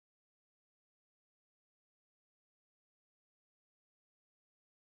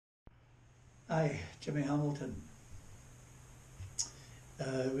Hi, Jimmy Hamilton.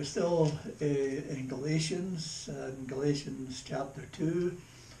 We're still in Galatians, Galatians chapter 2,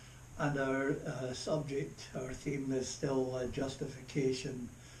 and our subject, our theme is still justification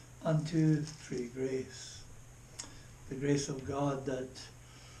unto free grace. The grace of God that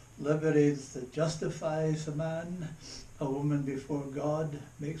liberates, that justifies a man, a woman before God,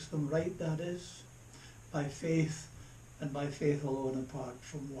 makes them right, that is, by faith, and by faith alone apart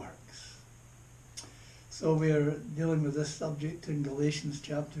from works. So we are dealing with this subject in Galatians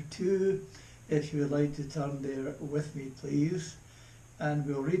chapter 2. If you would like to turn there with me, please. And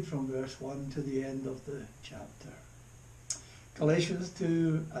we'll read from verse 1 to the end of the chapter. Galatians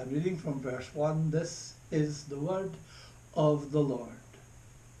 2, I'm reading from verse 1. This is the word of the Lord.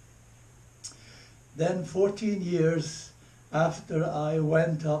 Then 14 years after I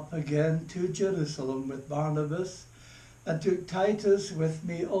went up again to Jerusalem with Barnabas, and took Titus with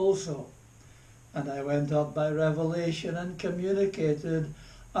me also. And I went up by revelation and communicated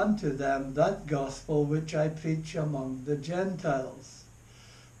unto them that gospel which I preach among the Gentiles,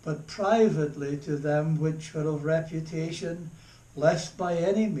 but privately to them which were of reputation, lest by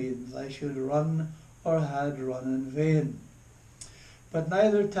any means I should run or had run in vain. But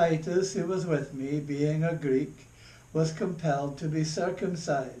neither Titus, who was with me, being a Greek, was compelled to be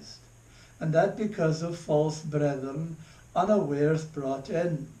circumcised, and that because of false brethren unawares brought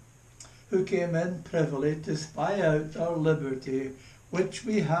in, who came in privily to spy out our liberty, which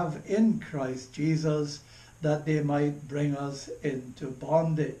we have in Christ Jesus, that they might bring us into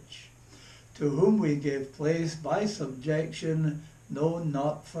bondage, to whom we gave place by subjection, no,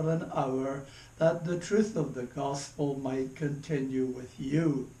 not for an hour, that the truth of the gospel might continue with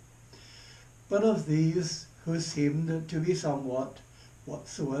you. But of these who seemed to be somewhat,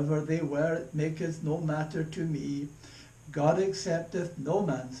 whatsoever they were, it maketh no matter to me. God accepteth no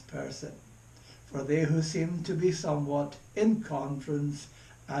man's person. For they who seemed to be somewhat in conference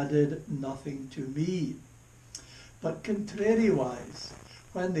added nothing to me. But contrariwise,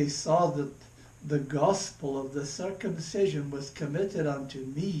 when they saw that the gospel of the circumcision was committed unto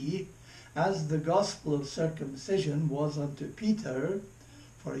me, as the gospel of circumcision was unto Peter,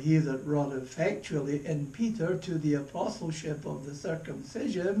 for he that wrought effectually in Peter to the apostleship of the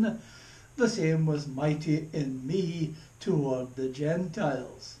circumcision, the same was mighty in me toward the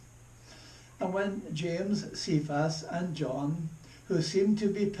Gentiles. And when James, Cephas, and John, who seemed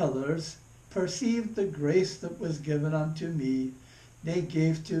to be pillars, perceived the grace that was given unto me, they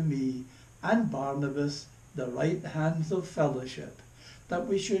gave to me and Barnabas the right hands of fellowship, that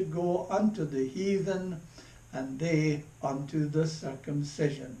we should go unto the heathen, and they unto the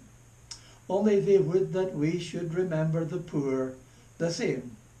circumcision. Only they would that we should remember the poor, the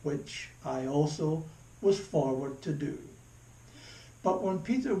same which I also was forward to do. But when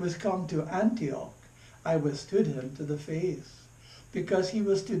Peter was come to Antioch, I withstood him to the face, because he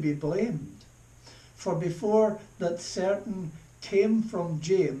was to be blamed. For before that certain came from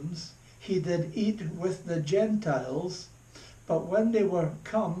James, he did eat with the Gentiles, but when they were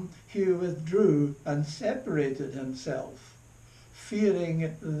come, he withdrew and separated himself,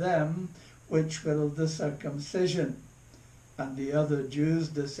 fearing them which were of the circumcision. And the other Jews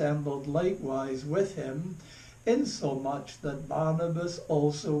dissembled likewise with him, insomuch that Barnabas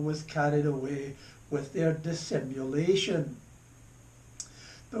also was carried away with their dissimulation.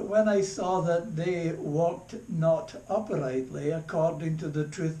 But when I saw that they walked not uprightly according to the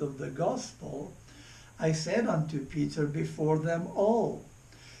truth of the gospel, I said unto Peter before them all,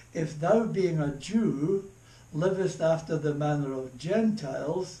 If thou, being a Jew, livest after the manner of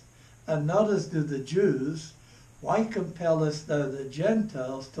Gentiles, and not as do the Jews, why compellest thou the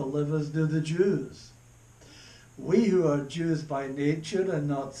Gentiles to live as do the Jews? We who are Jews by nature and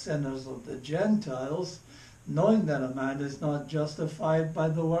not sinners of the Gentiles, knowing that a man is not justified by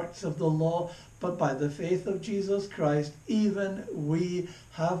the works of the law, but by the faith of Jesus Christ, even we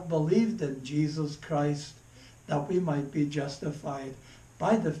have believed in Jesus Christ, that we might be justified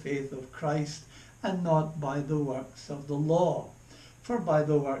by the faith of Christ, and not by the works of the law. For by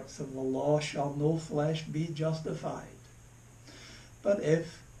the works of the law shall no flesh be justified. But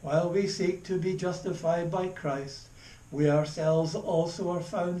if, while we seek to be justified by Christ, we ourselves also are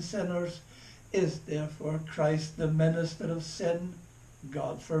found sinners, is therefore Christ the minister of sin?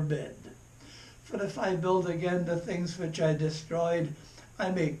 God forbid. For if I build again the things which I destroyed, I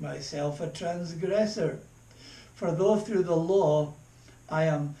make myself a transgressor. For though through the law I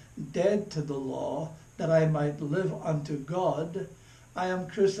am dead to the law, that I might live unto God, I am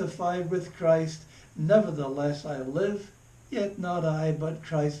crucified with Christ. Nevertheless I live, yet not I, but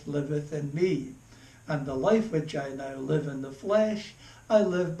Christ liveth in me. And the life which I now live in the flesh, I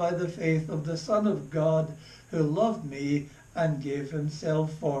live by the faith of the Son of God, who loved me and gave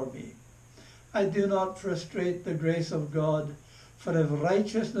himself for me. I do not frustrate the grace of God, for if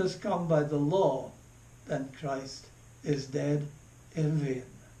righteousness come by the law, then Christ is dead in vain.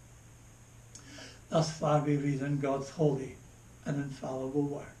 Thus far we read in God's holy and infallible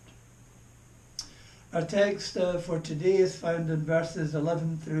word. Our text for today is found in verses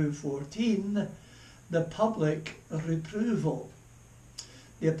 11 through 14, the public reproval.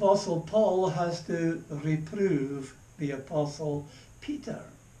 The Apostle Paul has to reprove the Apostle Peter.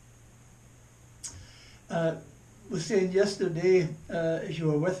 I was saying yesterday, as you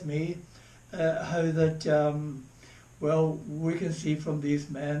were with me, how that, well, we can see from these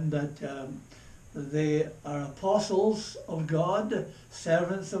men that they are apostles of God,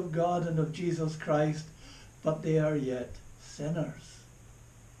 servants of God and of Jesus Christ, but they are yet sinners.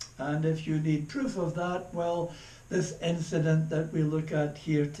 And if you need proof of that, well, this incident that we look at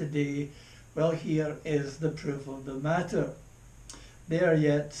here today, well, here is the proof of the matter. They are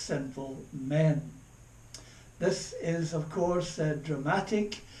yet sinful men. This is, of course,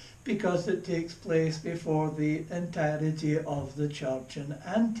 dramatic because it takes place before the entirety of the church in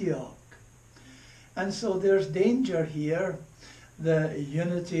Antioch. And so there's danger here. The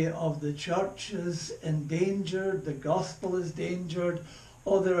unity of the church is endangered, the gospel is endangered.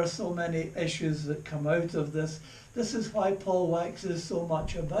 Oh, there are so many issues that come out of this. This is why Paul waxes so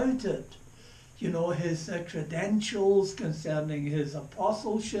much about it. You know, his credentials concerning his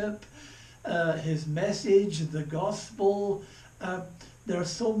apostleship, his message, the gospel. There are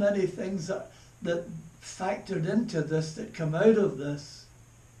so many things that factored into this that come out of this.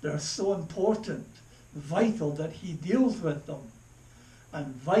 They're so important, vital that he deals with them,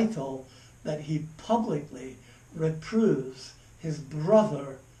 and vital that he publicly reproves his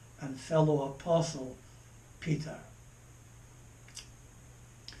brother and fellow apostle, Peter.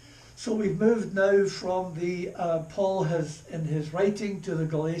 So we've moved now from the, Paul has, in his writing to the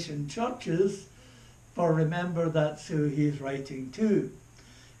Galatian churches, for remember that's who he's writing to.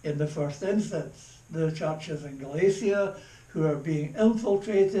 In the first instance, the churches in Galatia who are being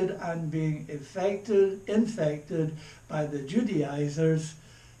infiltrated and being infected by the Judaizers,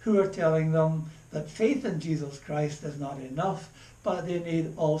 who are telling them that faith in Jesus Christ is not enough, but they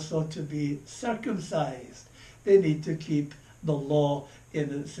need also to be circumcised. They need to keep the law in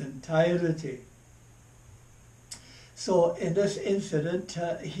its entirety. So in this incident,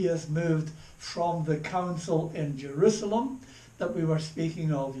 he has moved from the council in Jerusalem that we were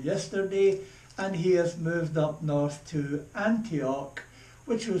speaking of yesterday, and he has moved up north to Antioch,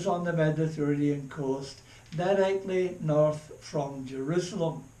 which was on the Mediterranean coast, directly north from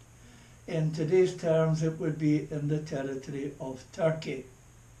Jerusalem. In today's terms, it would be in the territory of Turkey.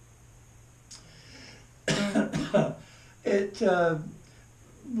 It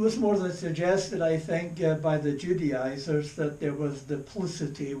was more than suggested, I think, by the Judaizers that there was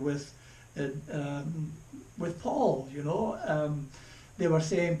duplicity with Paul, you know. They were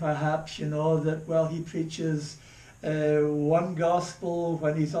saying perhaps, you know, that, well, he preaches one gospel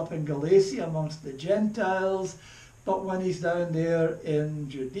when he's up in Galatia amongst the Gentiles, but when he's down there in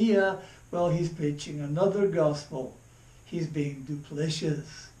Judea, well, he's preaching another gospel. He's being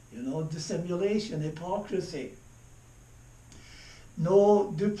duplicitous, you know, dissimulation, hypocrisy.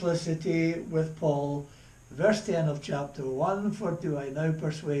 No duplicity with Paul. Verse 10 of chapter 1, for do I now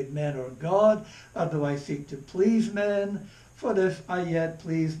persuade men or God, or do I seek to please men? For if I yet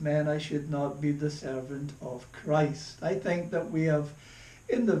please men, I should not be the servant of Christ. I think that we have,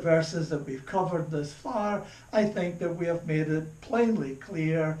 in the verses that we've covered thus far, I think that we have made it plainly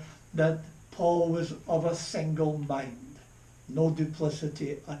clear that Paul was of a single mind. No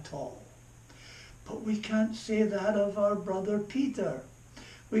duplicity at all. But we can't say that of our brother Peter.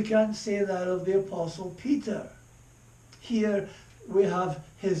 We can't say that of the Apostle Peter. Here we have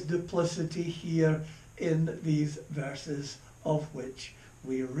his duplicity here in these verses of which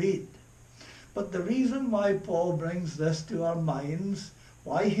we read. But the reason why Paul brings this to our minds,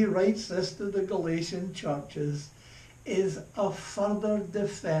 why he writes this to the Galatian churches, is a further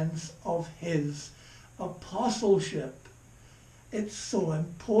defense of his apostleship. It's so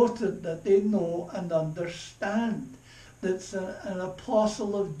important that they know and understand that it's an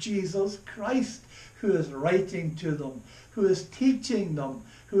apostle of Jesus Christ who is writing to them, who is teaching them,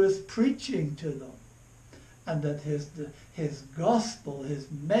 who is preaching to them, and that his gospel, his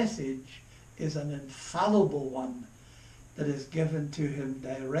message, is an infallible one that is given to him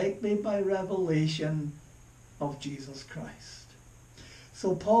directly by revelation of Jesus Christ.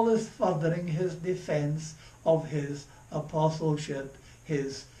 So Paul is furthering his defense of his apostleship,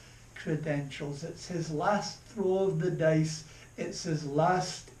 his credentials. It's his last throw of the dice. It's his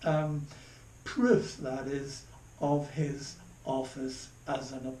last proof, that is, of his office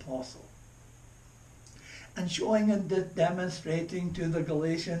as an apostle. And showing and demonstrating to the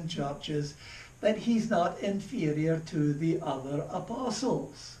Galatian churches that he's not inferior to the other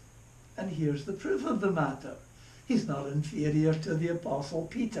apostles. And here's the proof of the matter. He's not inferior to the apostle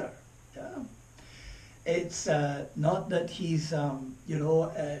Peter. Yeah? It's not that he's,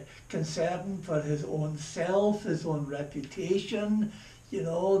 concerned for his own self, his own reputation,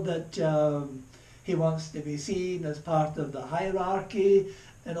 that he wants to be seen as part of the hierarchy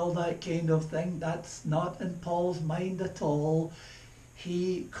and all that kind of thing. That's not in Paul's mind at all.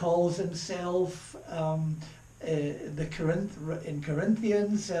 He calls himself, in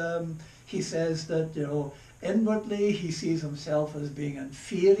Corinthians, he says that, inwardly he sees himself as being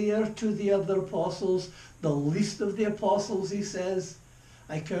inferior to the other apostles, the least of the apostles, he says.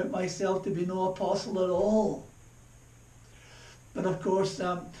 I count myself to be no apostle at all. But of course,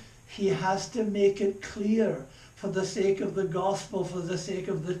 he has to make it clear, for the sake of the gospel, for the sake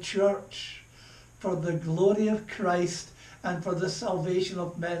of the church, for the glory of Christ, and for the salvation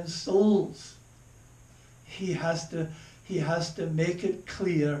of men's souls. He has to make it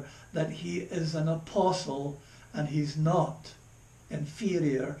clear that he is an apostle, and he's not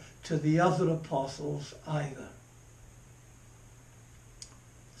inferior to the other apostles either.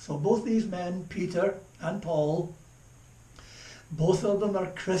 So both these men, Peter and Paul, both of them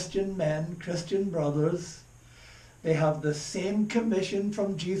are Christian men, Christian brothers. They have the same commission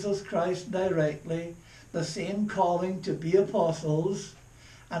from Jesus Christ directly, the same calling to be apostles,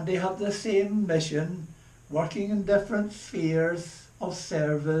 and they have the same mission, working in different spheres of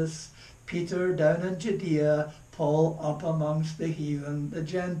service. Peter down in Judea, Paul up amongst the heathen, the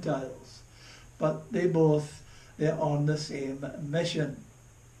Gentiles. But they're on the same mission.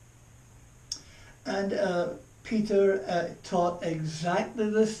 And Peter taught exactly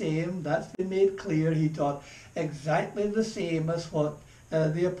the same. That's been made clear. He taught exactly the same as what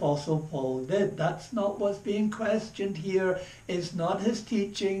the Apostle Paul did. That's not what's being questioned here. It's not his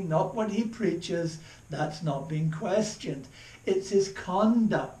teaching, not what he preaches. That's not being questioned. It's his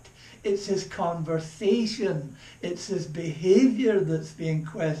conduct. It's his conversation. It's his behavior that's being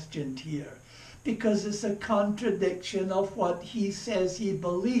questioned here. Because it's a contradiction of what he says he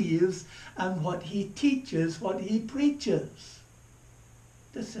believes and what he teaches, what he preaches.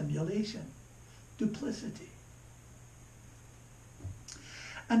 Dissimulation, duplicity.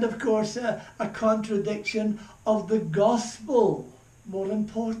 And of course, a contradiction of the gospel, more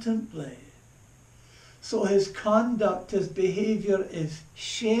importantly. So his conduct, his behavior is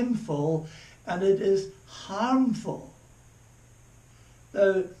shameful and it is harmful.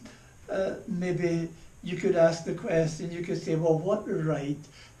 Now, maybe you could ask the question, you could say, well, what right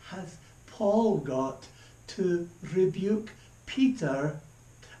has Paul got to rebuke Peter,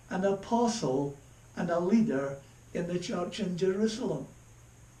 an apostle and a leader in the church in Jerusalem?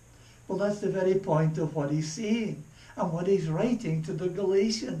 Well, that's the very point of what he's saying and what he's writing to the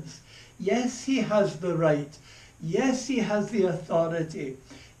Galatians. Yes, he has the right. Yes, he has the authority.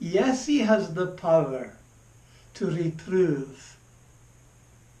 Yes, he has the power to reprove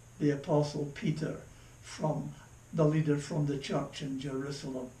the apostle Peter, from the leader from the church in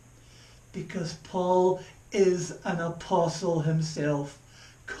Jerusalem. Because Paul is an apostle himself,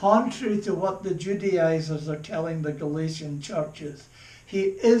 contrary to what the Judaizers are telling the Galatian churches. He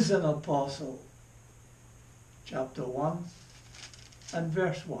is an apostle. Chapter 1 and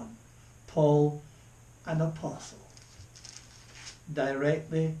verse 1. Paul, an apostle,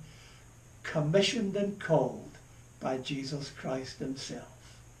 directly commissioned and called by Jesus Christ himself.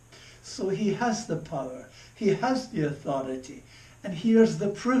 So he has the power, he has the authority, and here's the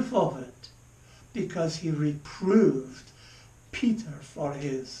proof of it, because he reproved Peter for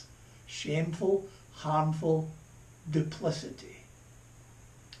his shameful, harmful duplicity,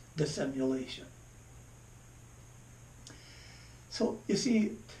 dissimulation. So you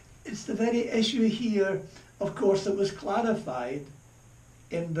see, it's the very issue here, of course, that was clarified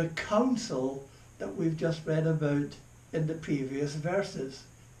in the council that we've just read about in the previous verses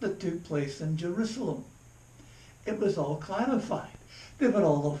that took place in Jerusalem. It was all clarified. They were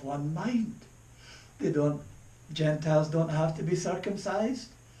all of one mind. Gentiles don't have to be circumcised.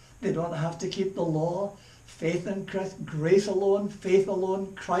 They don't have to keep the law. Faith in Christ, grace alone, faith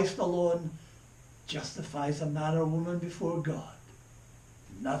alone, Christ alone justifies a man or woman before God.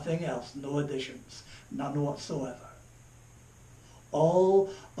 Nothing else, no additions, none whatsoever. All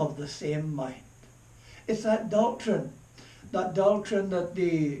of the same mind. It's that doctrine that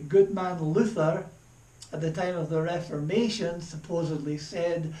the good man Luther at the time of the Reformation supposedly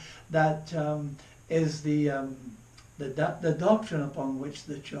said that is the doctrine upon which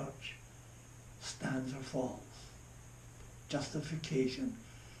the church stands or falls. Justification,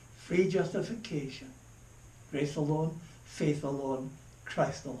 free justification, grace alone, faith alone,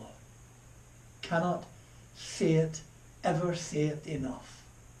 Christ alone. Cannot say it, ever say it enough.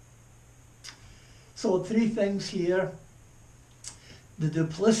 So 3 things here: the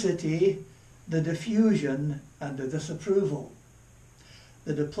duplicity, the diffusion, and the disapproval.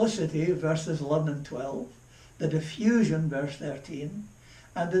 The duplicity, verses 11 and 12, the diffusion, verse 13,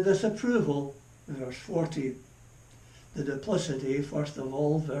 and the disapproval, verse 14. The duplicity, first of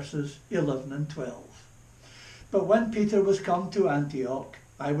all, verses 11 and 12. But when Peter was come to Antioch,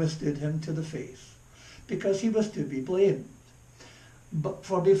 I withstood him to the face, because he was to be blamed. But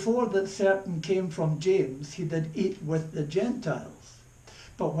for before that certain came from James, he did eat with the Gentiles.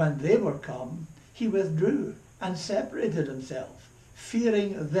 But when they were come, he withdrew and separated himself,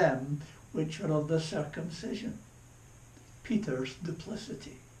 fearing them which were of the circumcision. Peter's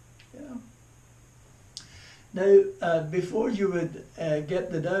duplicity. Yeah. Now, before you would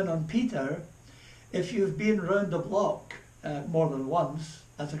get the down on Peter, if you've been round the block more than once,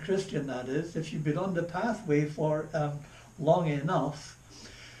 as a Christian that is, if you've been on the pathway for long enough,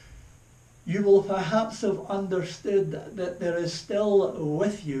 you will perhaps have understood that there is still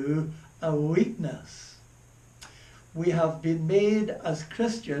with you a weakness. We have been made as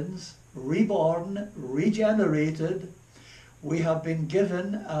Christians, reborn, regenerated. We have been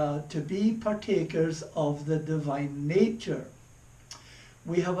given to be partakers of the divine nature.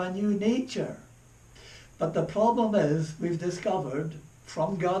 We have a new nature. But the problem is, we've discovered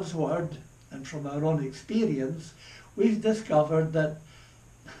from God's word and from our own experience, we've discovered that,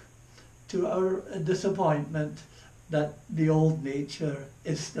 to our disappointment, that the old nature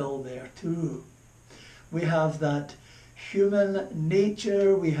is still there too. We have that human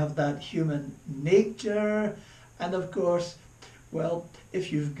nature, we have that human nature, and of course, well,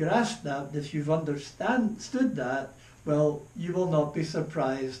 if you've grasped that, if you've understood that, well, you will not be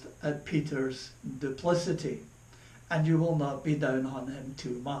surprised at Peter's duplicity, and you will not be down on him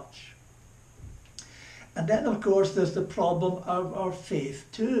too much. And then, of course, there's the problem of our faith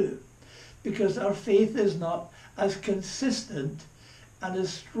too, because our faith is not as consistent and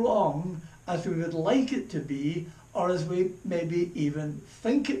as strong as we would like it to be, or as we maybe even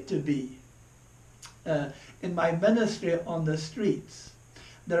think it to be. In my ministry on the streets,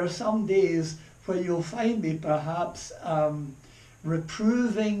 there are some days where you'll find me perhaps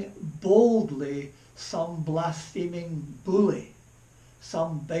reproving boldly some blaspheming bully,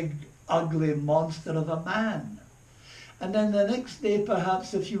 some big ugly monster of a man. And then the next day,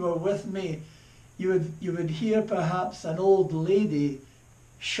 perhaps, if you were with me, you would hear perhaps an old lady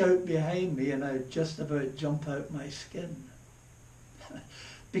shout behind me, and I'd just about jump out my skin.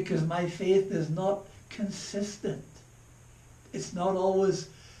 Because my faith is not consistent. It's not always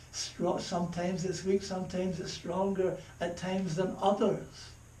strong. Sometimes it's weak, sometimes it's stronger at times than others.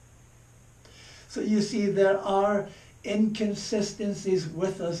 So you see, there are inconsistencies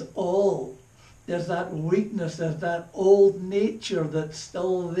with us all. There's that weakness, there's that old nature that's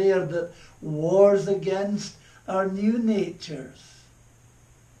still there, that wars against our new natures.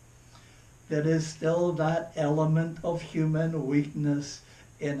 There is still that element of human weakness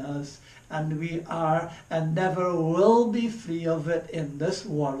in us, and we are and never will be free of it in this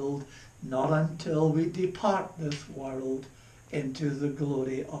world, not until we depart this world into the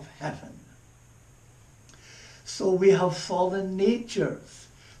glory of heaven. So we have fallen natures.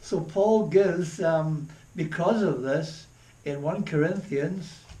 So Paul gives, because of this, in 1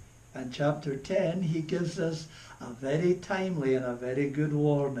 Corinthians and chapter 10, he gives us a very timely and a very good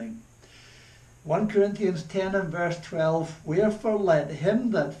warning. 1 Corinthians 10 and verse 12, wherefore let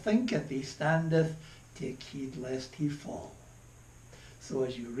him that thinketh he standeth take heed lest he fall. So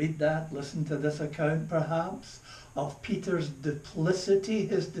as you read that, listen to this account perhaps of Peter's duplicity,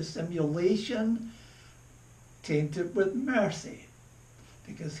 his dissimulation, taint it with mercy.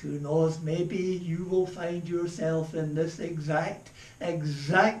 Because who knows, maybe you will find yourself in this exact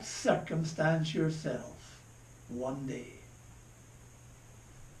circumstance yourself one day.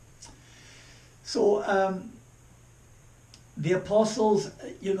 So the apostles,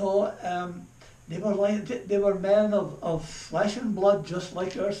 you know, they were men of flesh and blood, just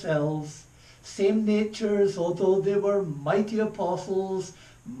like ourselves, same natures, although they were mighty apostles,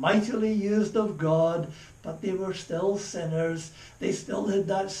 mightily used of God, but they were still sinners. They still had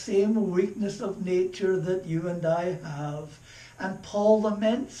that same weakness of nature that you and I have. And Paul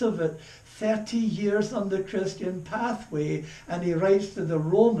laments of it. 30 years on the Christian pathway, and he writes to the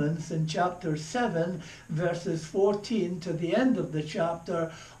Romans in chapter 7, verses 14 to the end of the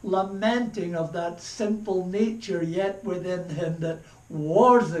chapter, lamenting of that sinful nature yet within him that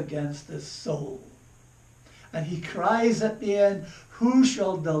wars against his soul. And he cries at the end, "Who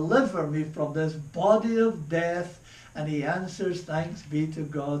shall deliver me from this body of death?" And he answers, "Thanks be to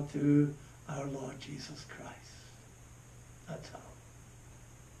God through our Lord Jesus Christ." That's how.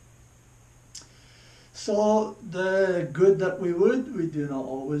 So the good that we would, we do not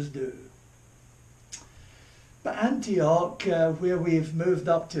always do. But Antioch, where we've moved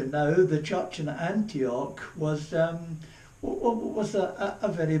up to now, the church in Antioch was a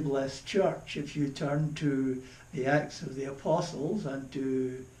very blessed church. If you turn to the Acts of the Apostles and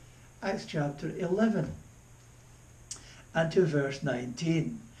to Acts chapter 11 and to verse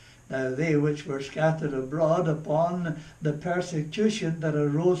 19. Now they which were scattered abroad upon the persecution that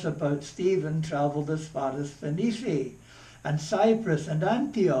arose about Stephen travelled as far as Phoenicia and Cyprus and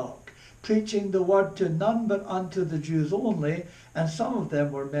Antioch, preaching the word to none but unto the Jews only. And some of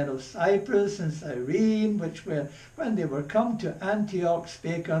them were men of Cyprus and Cyrene, which were, when they were come to Antioch,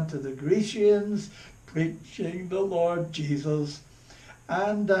 spake unto the Grecians, preaching the Lord Jesus.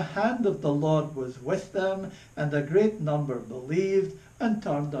 And the hand of the Lord was with them, and a great number believed and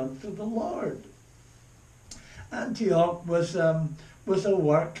turned unto the Lord. Antioch was a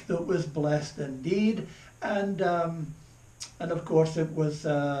work that was blessed indeed, and of course it was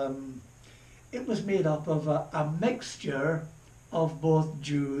made up of a mixture of both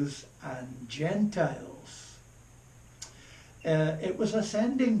Jews and Gentiles. It was a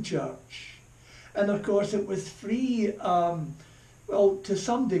sending church, and of course it was free. Well, to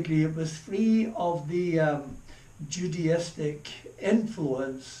some degree, it was free of the Judaistic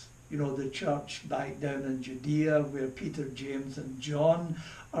influence, you know, the church back down in Judea where Peter, James and John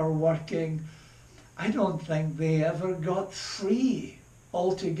are working. I don't think they ever got free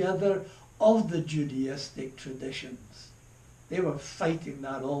altogether of the Judaistic traditions. They were fighting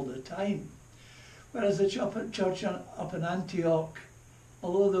that all the time. Whereas the church up in Antioch,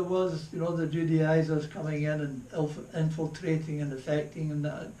 although there was, you know, the Judaizers coming in and infiltrating and affecting,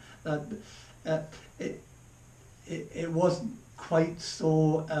 and it wasn't quite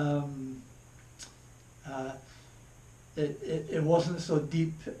so. It wasn't so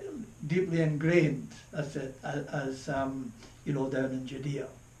deeply ingrained as you know, down in Judea.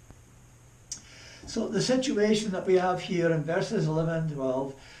 So the situation that we have here in verses 11 and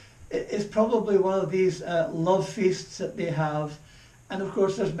 12 is probably one of these love feasts that they have. And of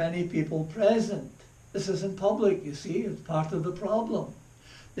course there's many people present. This is in public, you see, it's part of the problem.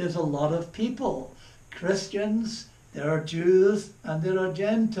 There's a lot of people. Christians, there are Jews, and there are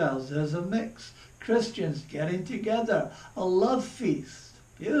Gentiles. There's a mix. Christians getting together. A love feast.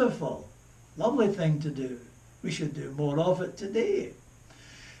 Beautiful. Lovely thing to do. We should do more of it today.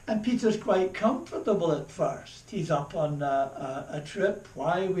 And Peter's quite comfortable at first. He's up on a trip.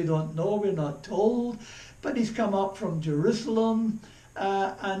 Why? We don't know. We're not told. But he's come up from Jerusalem.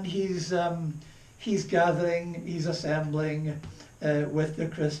 And he's gathering, he's assembling with the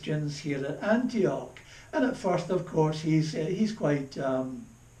Christians here at Antioch. And at first, of course, he's quite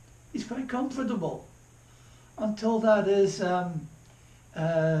comfortable, until that is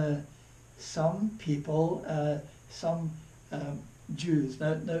some people, some Jews.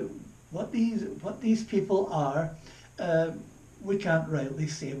 Now, what these people are, we can't rightly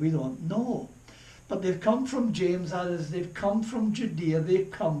say. We don't know. But they've come from James, that is, they've come from Judea,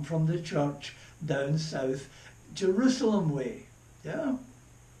 they've come from the church down south, Jerusalem way. Yeah?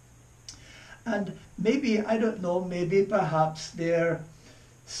 And maybe, I don't know, maybe perhaps they're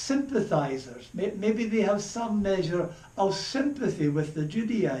sympathizers. Maybe they have some measure of sympathy with the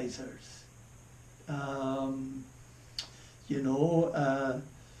Judaizers. You know,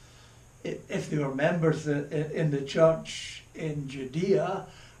 if they were members in the church in Judea,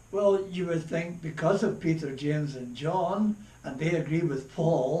 well, you would think because of Peter, James and John, and they agree with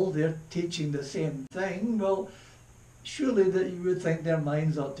Paul, they're teaching the same thing, well, surely that you would think their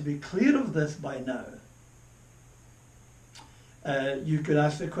minds ought to be clear of this by now. You could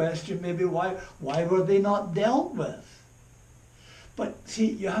ask the question, maybe why were they not dealt with? But see,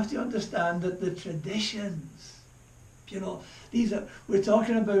 you have to understand that the traditions, you know, we're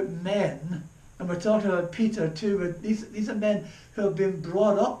talking about men, and we're talking about Peter too, but these are men who have been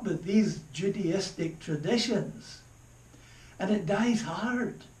brought up with these Judaistic traditions. And it dies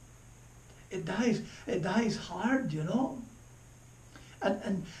hard. It dies hard, you know.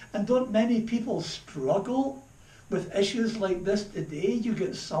 And don't many people struggle with issues like this today, you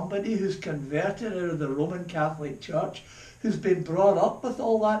get somebody who's converted out of the Roman Catholic Church, who's been brought up with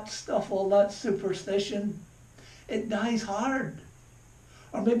all that stuff, all that superstition. It dies hard.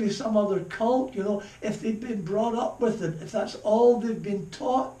 Or maybe some other cult, you know, if they've been brought up with it, if that's all they've been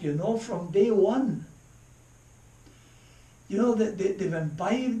taught, you know, from day one. You know, that they've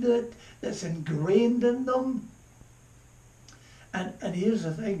imbibed it, that's ingrained in them. And here's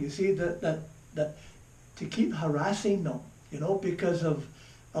the thing, you see, that to keep harassing them, you know, because of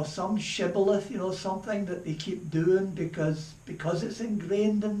some shibboleth, you know, something that they keep doing because it's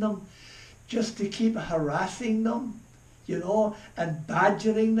ingrained in them, just to keep harassing them, you know, and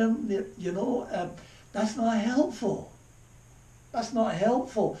badgering them, you know, that's not helpful. That's not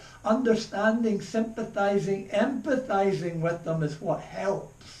helpful. Understanding, sympathizing, empathizing with them is what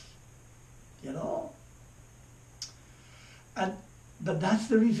helps, you know. But that's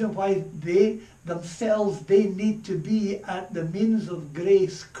the reason why they themselves, they need to be at the means of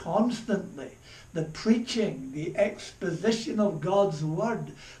grace constantly. The preaching, the exposition of God's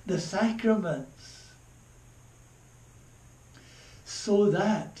word, the sacraments. So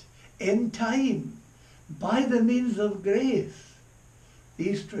that in time, by the means of grace,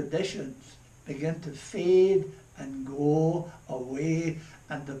 these traditions begin to fade and go away,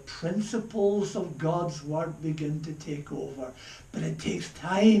 and the principles of God's word begin to take over. But it takes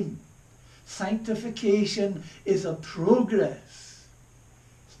time. Sanctification is a progress.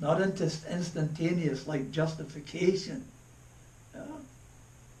 It's not instantaneous like justification. Yeah.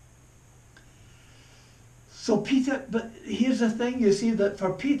 So Peter, but here's the thing, you see, that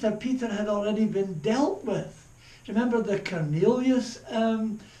for Peter had already been dealt with. Remember the Cornelius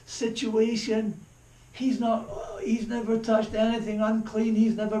situation? He's never touched anything unclean.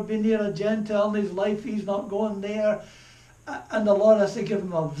 He's never been near a Gentile in his life. He's not going there. And the Lord has to give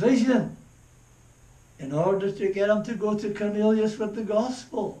him a vision in order to get him to go to Cornelius with the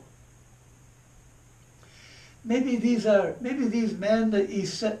gospel. Maybe these men that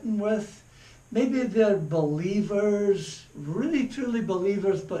he's sitting with, maybe they're believers, really truly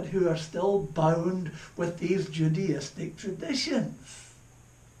believers, but who are still bound with these Judaistic traditions.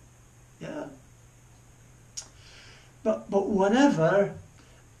 Yeah. But whatever,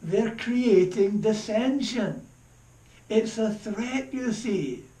 they're creating dissension. It's a threat, you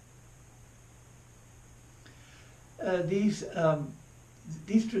see. These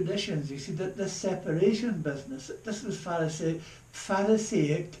traditions, you see, that the separation business, this was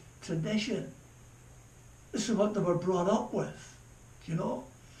Pharisaic tradition. This is what they were brought up with, you know.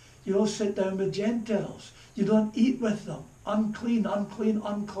 You don't sit down with Gentiles. You don't eat with them. Unclean, unclean,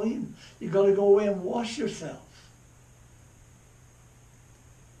 unclean. You've got to go away and wash yourself.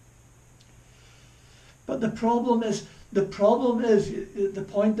 But the problem is, the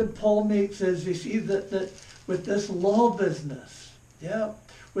point that Paul makes is, you see, that with this law business, yeah,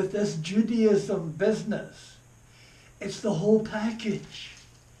 with this Judaism business, it's the whole package.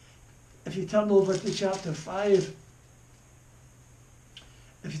 If you turn over to chapter 5,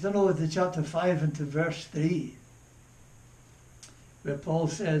 and to verse 3, where Paul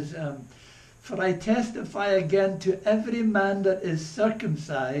says, "For I testify again to every man that is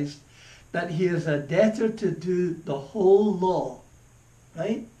circumcised, that he is a debtor to do the whole law."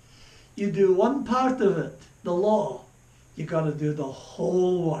 Right? You do one part of it, the law, you got to do the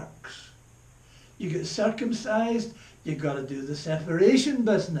whole works. You get circumcised, you got to do the separation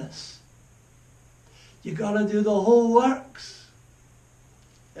business. You got to do the whole works.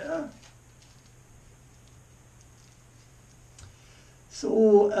 Yeah.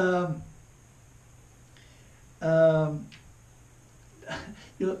 So,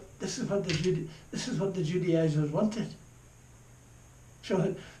 you know, this is what the Judaizers wanted.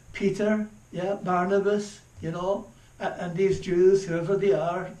 So Peter, yeah, Barnabas, you know, and these Jews, whoever they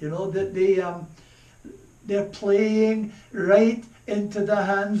are, you know, that they're playing right into the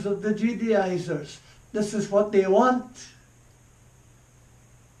hands of the Judaizers. This is what they want.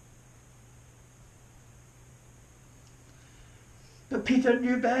 But Peter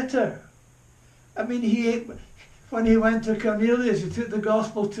knew better. I mean, when he went to Cornelius, he took the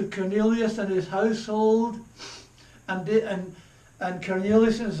gospel to Cornelius and his household, and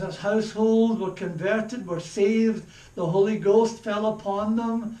Cornelius and his household were converted, were saved. The Holy Ghost fell upon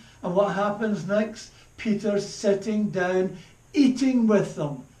them. And what happens next? Peter's sitting down, eating with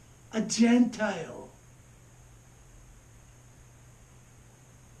them, a Gentile.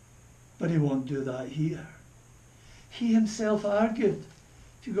 But he won't do that here. He himself argued.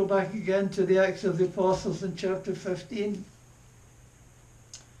 If you go back again to the Acts of the Apostles in chapter 15,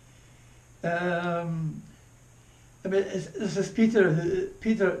 I mean, this is Peter,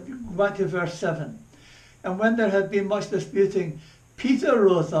 go back to verse 7. And when there had been much disputing, Peter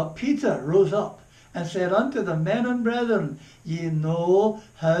rose up and said unto them, Men and brethren, ye know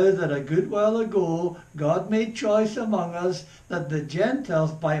how that a good while ago God made choice among us that the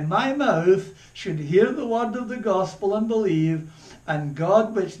Gentiles by my mouth should hear the word of the gospel and believe, and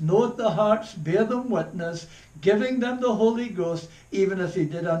God which knoweth the hearts bear them witness, giving them the Holy Ghost, even as he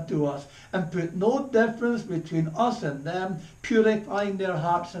did unto us, and put no difference between us and them, purifying their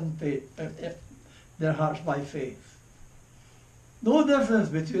hearts and their hearts by faith. No difference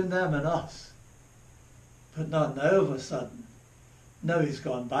between them and us. But not now of a sudden. Now he's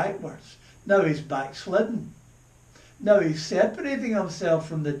gone backwards. Now he's backslidden. Now he's separating himself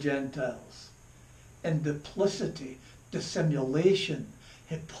from the Gentiles in duplicity, dissimulation,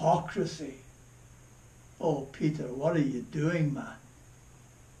 hypocrisy. Oh, Peter, what are you doing, man?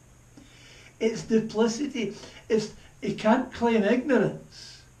 It's duplicity. He can't claim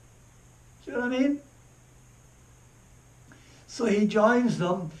ignorance. Do you know what I mean? So he joins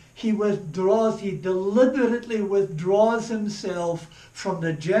them. He deliberately withdraws himself from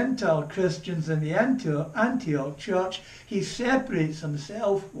the Gentile Christians in the Antioch church. He separates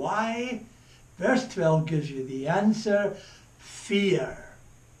himself. Why? Verse 12 gives you the answer. Fear.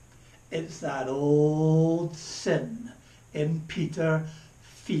 It's that old sin in Peter,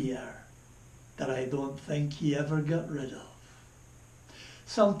 fear, that I don't think he ever got rid of.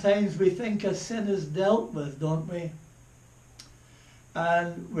 Sometimes we think a sin is dealt with, don't we?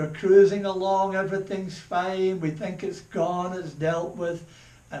 And we're cruising along, everything's fine, we think it's gone, it's dealt with,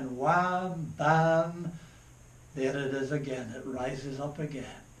 and wham, bam, there it is again, it rises up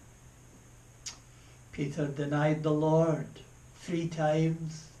again. Peter denied the Lord 3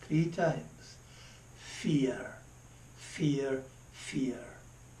 times. Fear, fear, fear.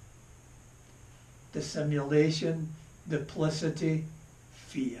 Dissimulation, duplicity,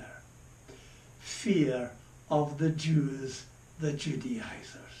 fear. Fear of the Jews, the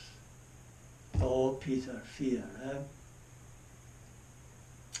Judaizers. Oh, Peter, fear, eh?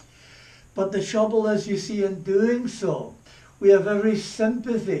 But the trouble is, you see, in doing so, we have every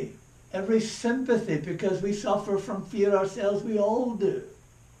sympathy, because we suffer from fear ourselves. We all do.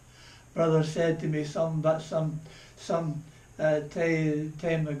 Brother said to me some time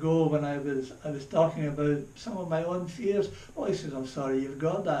ago when I was talking about some of my own fears. Oh, he says, I'm sorry you've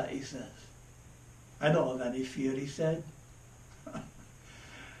got that, he says. I don't have any fear, he said.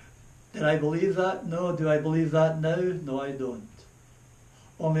 Did I believe that? No. Do I believe that now? No, I don't.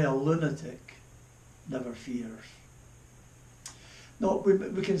 Only a lunatic never fears. No,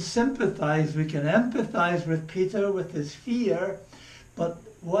 we can sympathize, we can empathize with Peter, with his fear, but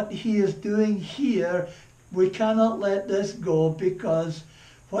what he is doing here, we cannot let this go, because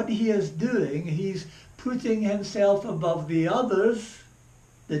what he is doing, he's putting himself above the others,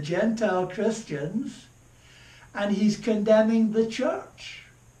 the Gentile Christians, and he's condemning the church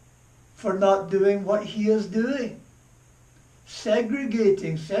for not doing what he is doing,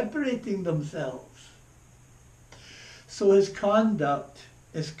 separating themselves. So his conduct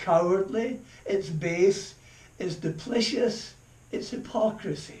is cowardly, it's base, it's duplicitous, it's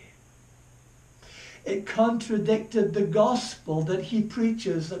hypocrisy. It contradicted the gospel that he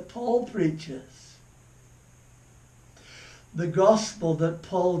preaches, that Paul preaches. The gospel that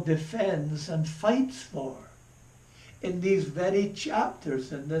Paul defends and fights for in these very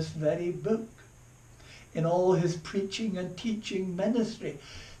chapters, in this very book, in all his preaching and teaching ministry.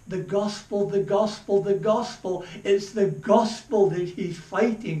 The gospel, the gospel, the gospel. It's the gospel that he's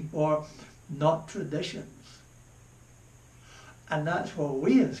fighting for, not traditions. And that's what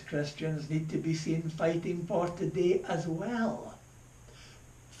we as Christians need to be seen fighting for today as well.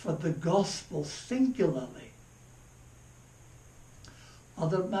 For the gospel singularly.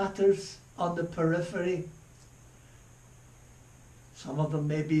 Other matters on the periphery, some of them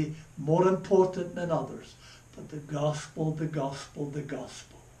may be more important than others, but the gospel, the gospel, the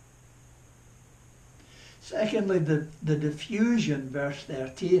gospel. Secondly, the diffusion, verse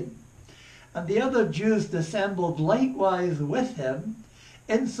 13. And the other Jews dissembled likewise with him,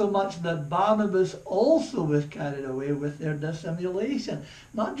 insomuch that Barnabas also was carried away with their dissimulation.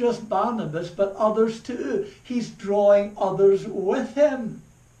 Not just Barnabas, but others too. He's drawing others with him.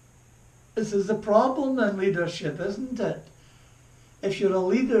 This is the problem in leadership, isn't it? If you're a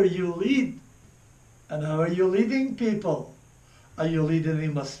leader, you lead. And how are you leading people? Are you leading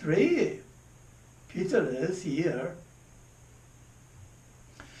them astray? Peter is here.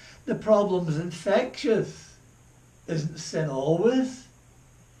 The problem is infectious. Isn't sin always?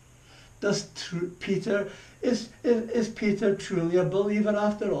 Is Peter truly a believer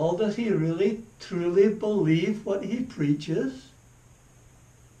after all? Does he really, truly believe what he preaches?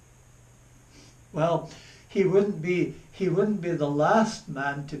 Well, he wouldn't be the last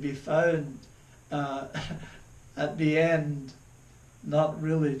man to be found at the end not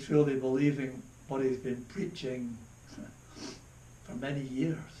really truly believing what he's been preaching for many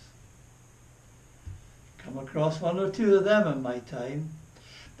years. Come across one or two of them in my time,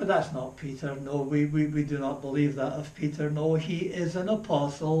 but that's not Peter. No, we do not believe that of Peter. No, he is an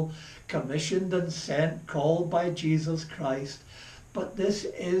apostle, commissioned and sent, called by Jesus Christ. But this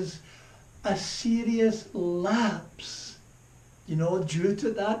is a serious lapse, due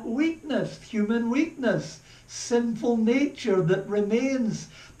to that weakness, human weakness, sinful nature that remains,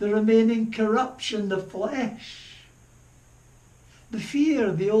 the remaining corruption, the flesh, the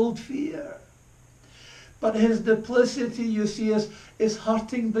fear, the old fear. But his duplicity, you see, is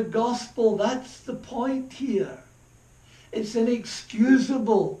hurting the gospel. That's the point here. It's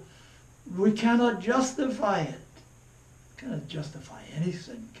inexcusable. We cannot justify it. We cannot justify any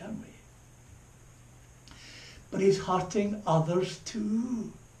sin, can we? But he's hurting others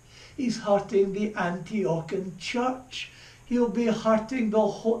too. He's hurting the Antiochian church. He'll be hurting the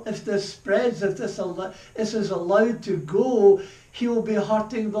whole, if this spreads, if this is allowed to go, he'll be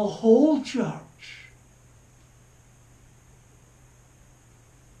hurting the whole church.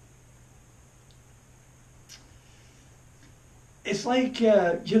 It's like,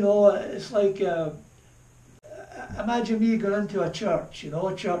 imagine me going into a church,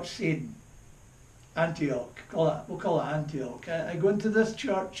 a church scene, Antioch, we'll call it Antioch. I go into this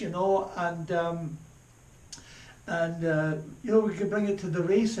church, and we can bring it to the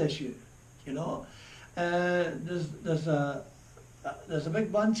race issue, There's a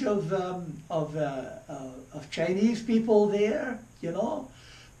big bunch of Chinese people there,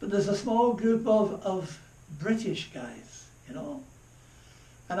 but there's a small group of British guys.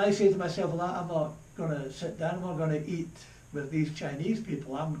 And I say to myself, well, I'm not going to sit down, I'm not going to eat with these Chinese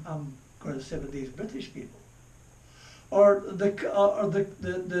people, I'm going to sit with these British people. Or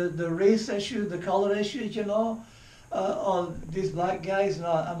the race issue, the colour issue, or these black guys, no,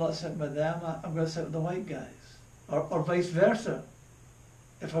 I'm not sitting with them, I'm going to sit with the white guys. Or vice versa.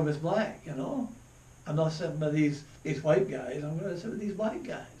 If I was black, I'm not sitting with these white guys, I'm going to sit with these black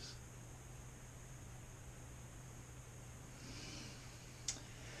guys.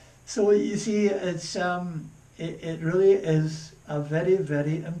 So you see, it really is a very,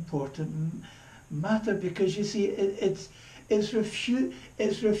 very important matter, because you see, it's refuting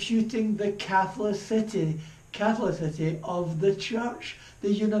the Catholicity of the church,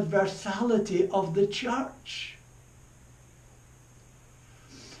 the universality of the church.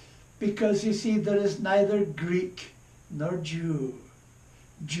 Because you see, there is neither Greek nor Jew,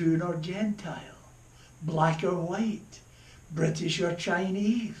 Jew nor Gentile, black or white, British or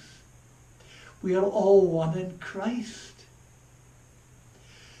Chinese. We are all one in Christ.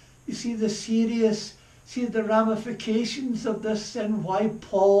 You see the ramifications of this sin, why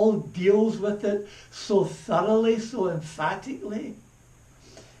Paul deals with it so thoroughly, so emphatically.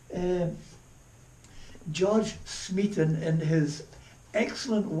 George Smeaton, in his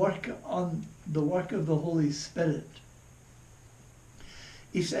excellent work on the work of the Holy Spirit,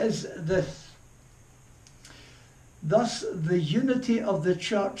 he says this: thus, the unity of the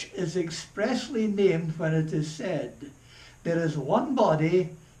church is expressly named when it is said, there is one body,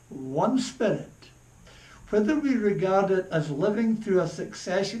 one Spirit. Whether we regard it as living through a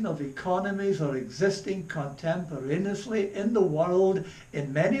succession of economies or existing contemporaneously in the world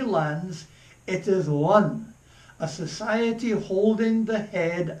in many lands, it is one, a society holding the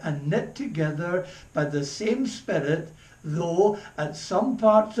head and knit together by the same Spirit, though at some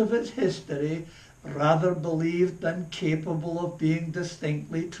parts of its history rather believed than capable of being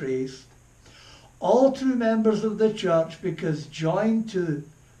distinctly traced. All true members of the church, because joined to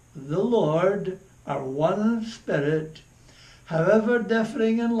the Lord, are one Spirit, however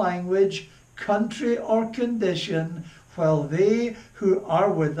differing in language, country, or condition, while they who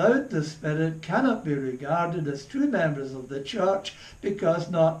are without the Spirit cannot be regarded as true members of the church, because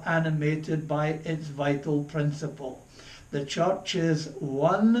not animated by its vital principle. The church is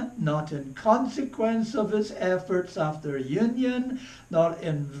one, not in consequence of its efforts after union, nor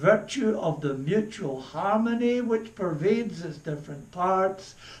in virtue of the mutual harmony which pervades its different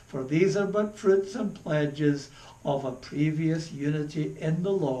parts, for these are but fruits and pledges of a previous unity in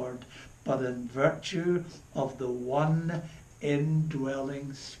the Lord, but in virtue of the one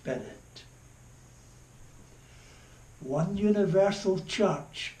indwelling Spirit. One universal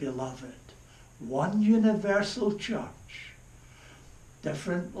church, beloved. One universal church.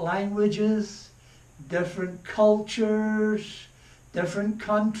 Different languages, different cultures, different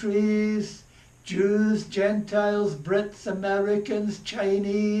countries, Jews, Gentiles, Brits, Americans,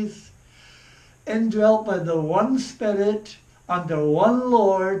 Chinese, indwelt by the one Spirit, under one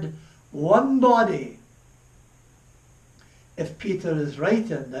Lord, one body. If Peter is right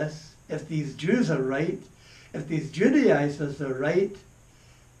in this, if these Jews are right, if these Judaizers are right,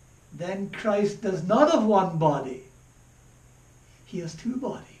 then Christ does not have one body. He has two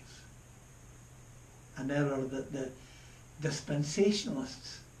bodies. An error that the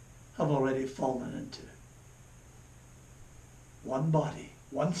dispensationalists have already fallen into. One body,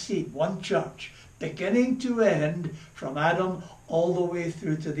 one seed, one church, beginning to end, from Adam all the way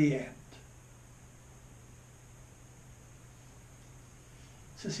through to the end.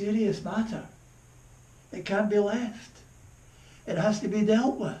 It's a serious matter. It can't be left. It has to be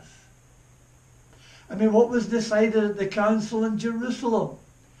dealt with. I mean, what was decided at the council in Jerusalem?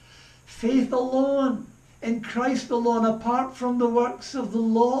 Faith alone, in Christ alone, apart from the works of the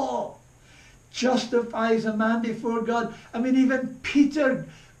law, justifies a man before God. I mean, even Peter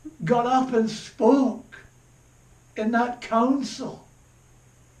got up and spoke in that council.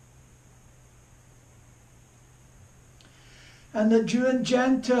 And the Jew and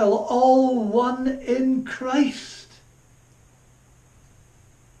Gentile, all one in Christ.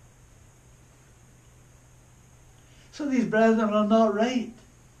 So these brethren are not right.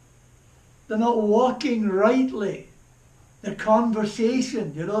 They're not walking rightly. Their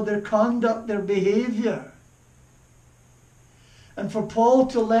conversation, their conduct, their behavior. And for Paul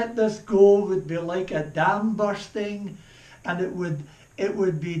to let this go would be like a dam bursting, and it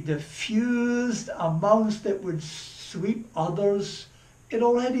would be diffused amongst, it would sweep others. It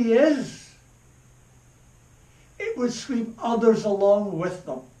already is. It would sweep others along with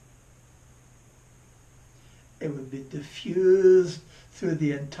them. It would be diffused through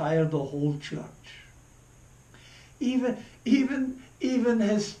the whole church. Even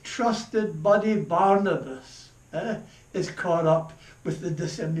his trusted buddy Barnabas is caught up with the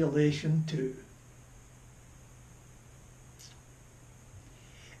dissimulation too.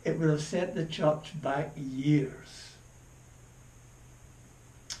 It would have set the church back years.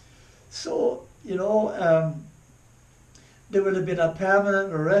 So, there would have been a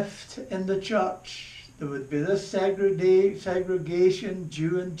permanent rift in the church. There would be this segregation,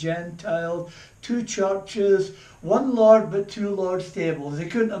 Jew and Gentile, two churches, one Lord but two Lord's tables. They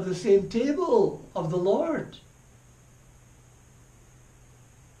couldn't have the same table of the Lord.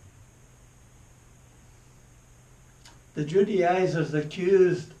 The Judaizers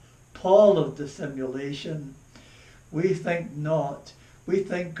accused Paul of dissimulation. We think not. We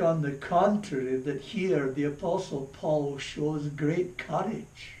think, on the contrary, that here the Apostle Paul shows great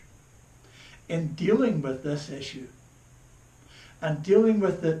courage in dealing with this issue and dealing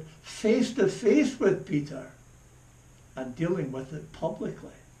with it face to face with Peter and dealing with it publicly.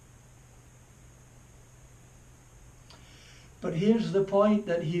 But here's the point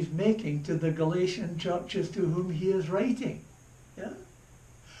that he's making to the Galatian churches to whom he is writing. Yeah?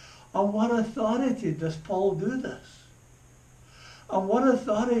 On what authority does Paul do this? On what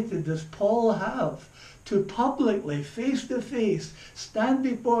authority does Paul have to publicly, face to face, stand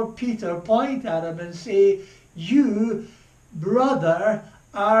before Peter, point at him and say, "You, brother,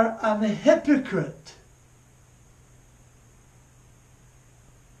 are an hypocrite"?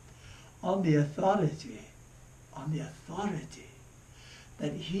 On the authority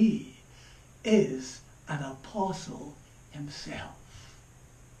that he is an apostle himself.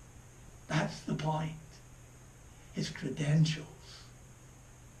 That's the point. His credentials.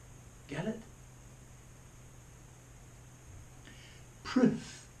 Get it?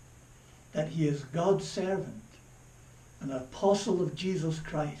 Proof that he is God's servant, an apostle of Jesus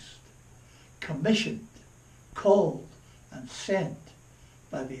Christ, commissioned, called, and sent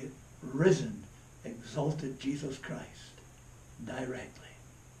by the risen, exalted Jesus Christ directly.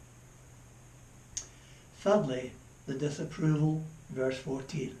 Thirdly, the disapproval, verse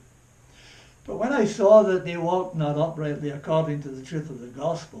 14. But when I saw that they walked not uprightly according to the truth of the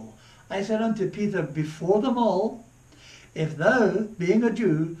gospel, I said unto Peter before them all, If thou, being a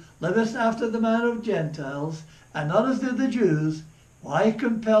Jew, livest after the manner of Gentiles, and not as do the Jews, why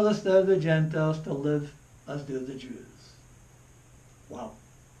compellest thou the Gentiles to live as do the Jews? Wow.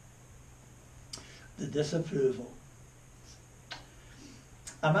 The disapproval.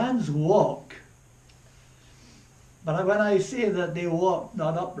 A man's walk, but when I say that they walk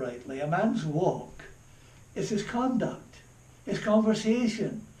not uprightly, a man's walk is his conduct, his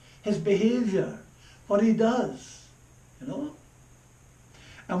conversation, his behavior, what he does,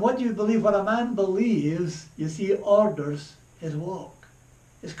 And what you believe, what a man believes, you see, orders his walk,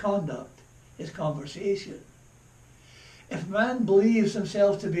 his conduct, his conversation. If a man believes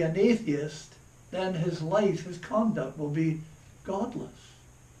himself to be an atheist, then his life, his conduct will be godless,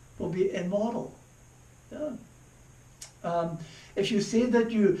 will be immoral. Yeah. If you say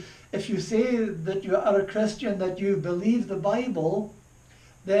that you are a Christian, that you believe the Bible,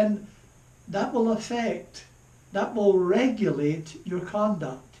 then that will regulate your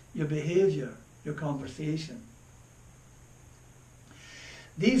conduct, your behavior, your conversation.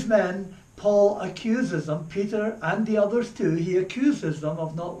 These men, Paul accuses them, Peter and the others too, he accuses them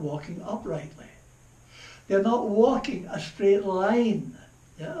of not walking uprightly. They're not walking a straight line.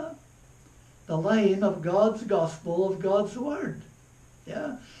 Yeah? The line of God's gospel, of God's word.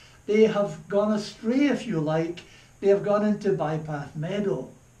 Yeah? They have gone astray, if you like. They have gone into bypath meadow.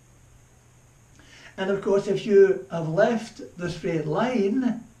 And of course, if you have left the straight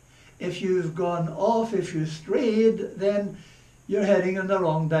line, if you've gone off, if you strayed, then you're heading in the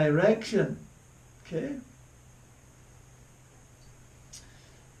wrong direction. Okay?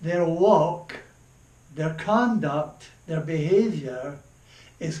 Their walk, their conduct, their behavior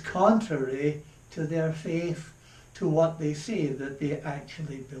is contrary to their faith, to what they say that they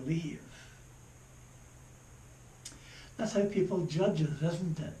actually believe. That's how people judge us,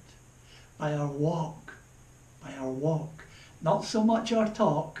 isn't it? By our walk. By our walk. Not so much our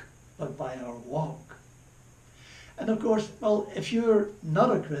talk, but by our walk. And of course, well, if you're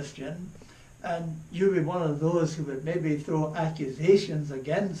not a Christian, and you'd be one of those who would maybe throw accusations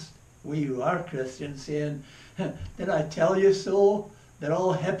against we who are Christians, saying, did I tell you so? They're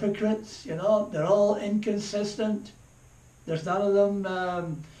all hypocrites, you know, they're all inconsistent. There's none of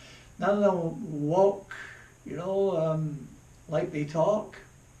them walk, you know, like they talk.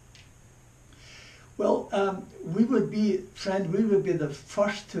 Well, we would be the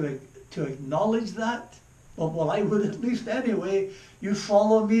first to acknowledge that. Well, I would at least anyway. You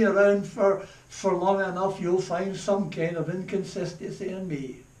follow me around for long enough, you'll find some kind of inconsistency in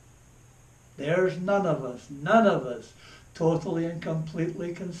me. There's none of us totally and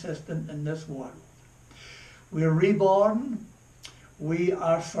completely consistent in this world. We're reborn, we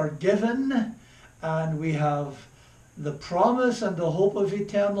are forgiven, and we have the promise and the hope of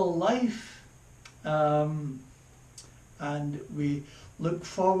eternal life. And we look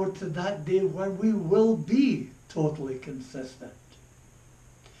forward to that day when we will be totally consistent.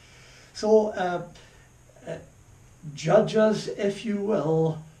 So judge us if you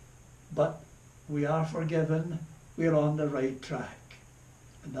will, but we are forgiven, we're on the right track,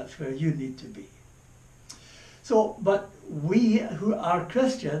 and that's where you need to be. So, but we who are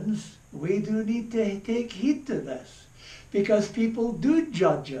Christians, we do need to take heed to this, because people do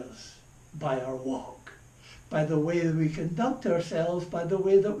judge us by our walk, by the way that we conduct ourselves, by the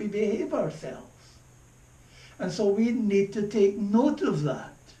way that we behave ourselves. And so we need to take note of that.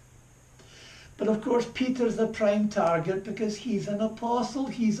 But of course, Peter's the prime target because he's an apostle,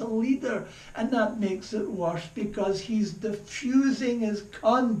 he's a leader, and that makes it worse because he's diffusing his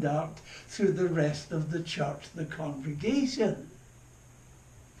conduct through the rest of the church, the congregation.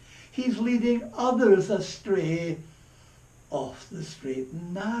 He's leading others astray off the straight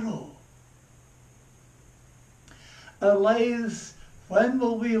and narrow. Our lives, when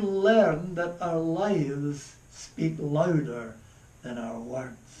will we learn that our lives speak louder than our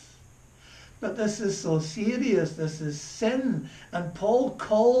words? But this is so serious, this is sin. And Paul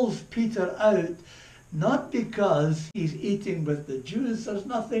calls Peter out, not because he's eating with the Jews. There's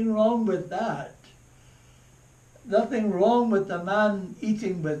nothing wrong with that. Nothing wrong with the man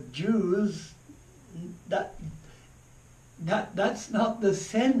eating with Jews. That's not the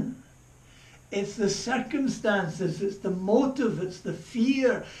sin. It's the circumstances, it's the motive, it's the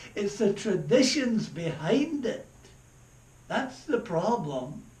fear, it's the traditions behind it. That's the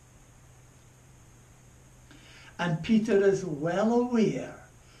problem. And Peter is well aware.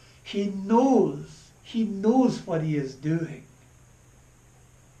 He knows what he is doing.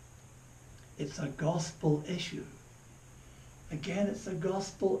 It's a gospel issue. Again, it's a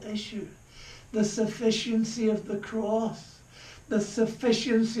gospel issue. The sufficiency of the cross. The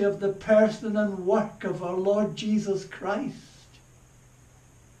sufficiency of the person and work of our Lord Jesus Christ.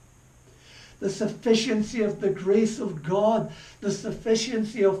 The sufficiency of the grace of God. The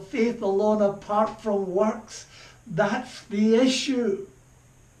sufficiency of faith alone apart from works. That's the issue.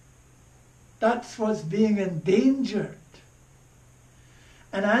 That's what's being endangered.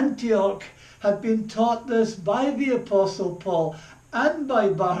 And Antioch had been taught this by the Apostle Paul and by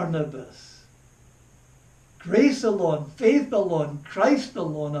Barnabas. Grace alone, faith alone, Christ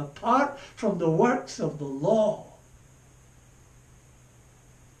alone, apart from the works of the law.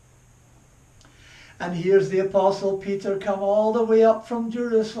 And here's the Apostle Peter come all the way up from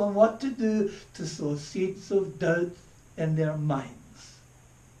Jerusalem, what to do to sow seeds of doubt in their minds.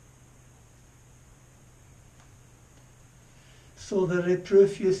 So the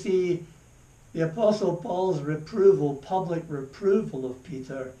reproof, you see, the Apostle Paul's reproval, public reproval of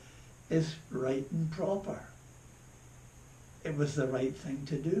Peter, is right and proper. It was the right thing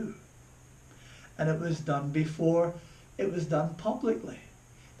to do. And it was done before, it was done publicly.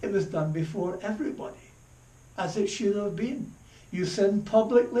 It was done before everybody, as it should have been. You sin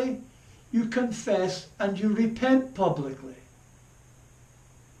publicly, you confess, and you repent publicly.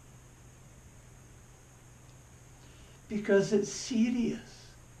 Because it's serious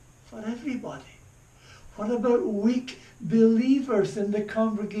for everybody. What about weak believers in the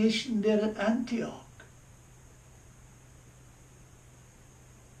congregation there at Antioch?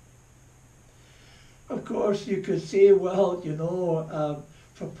 Of course, you could say, well, you know,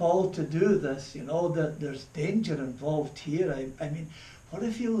 for Paul to do this, you know, that there's danger involved here. I mean, what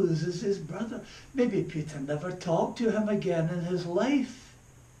if he loses his brother? Maybe Peter never talked to him again in his life.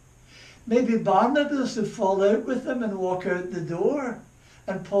 Maybe Barnabas would fall out with him and walk out the door,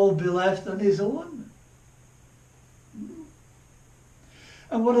 and Paul be left on his own.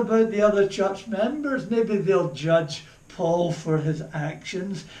 And what about the other church members? Maybe they'll judge Paul for his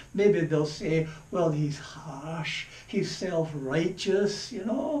actions. Maybe they'll say, well, he's harsh, he's self-righteous, you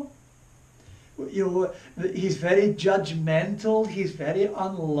know. He's very judgmental, he's very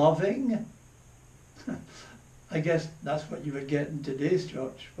unloving. I guess that's what you would get in today's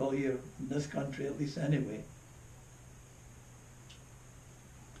church, well, here in this country at least anyway.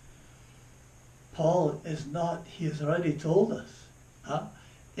 Paul is not, he has already told us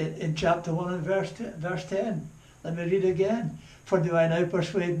in chapter 1 and verse 10. Let me read again. For do I now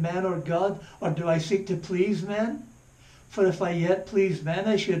persuade men or God, or do I seek to please men? For if I yet please men,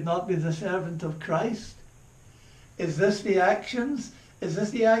 I should not be the servant of Christ. Is this the actions? Is this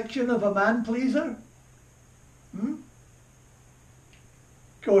the action of a man-pleaser? Of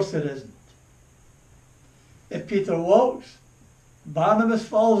course it isn't. If Peter walks, Barnabas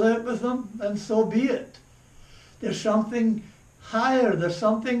falls out with him, then so be it. There's something higher, there's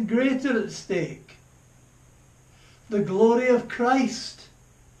something greater at stake. The glory of Christ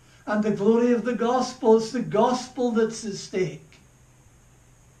and the glory of the gospel. It's the gospel that's at stake.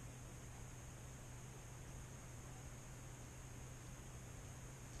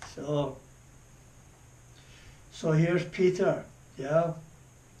 So here's Peter, yeah,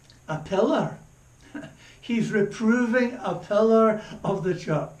 a pillar. He's reproving a pillar of the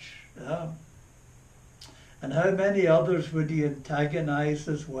church. Yeah. And how many others would he antagonize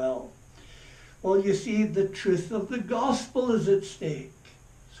as well? Well, you see, the truth of the gospel is at stake.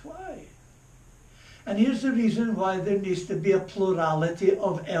 That's why. And here's the reason why there needs to be a plurality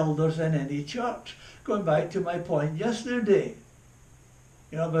of elders in any church. Going back to my point yesterday,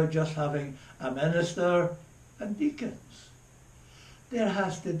 you know, about just having a minister and deacons. There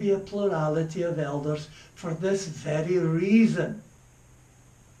has to be a plurality of elders for this very reason.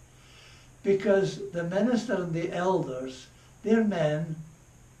 Because the minister and the elders, they're men,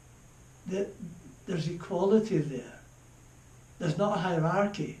 there's equality there. There's not a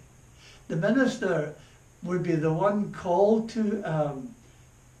hierarchy. The minister would be the one called to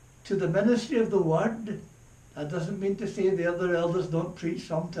the ministry of the word. That doesn't mean to say the other elders don't preach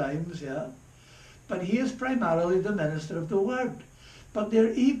sometimes, yeah. But he is primarily the minister of the word. But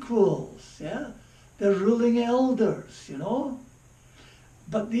they're equals, yeah. They're ruling elders, you know.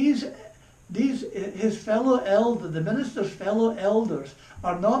 But his fellow elder, the minister's fellow elders,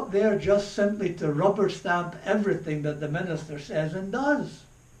 are not there just simply to rubber stamp everything that the minister says and does.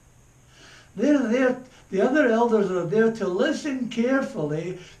 They're there, the other elders are there to listen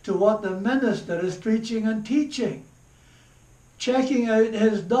carefully to what the minister is preaching and teaching, checking out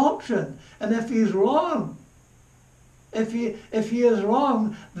his doctrine, and if he's wrong, if he is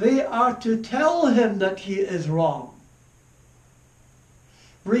wrong, they are to tell him that he is wrong.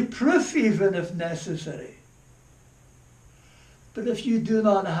 Reproof even if necessary. But if you do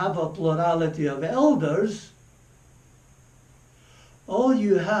not have a plurality of elders, all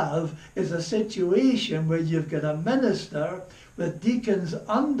you have is a situation where you've got a minister with deacons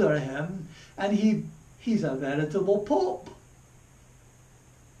under him, and he's a veritable pope.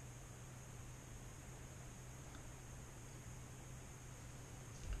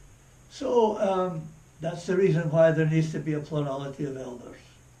 So that's the reason why there needs to be a plurality of elders.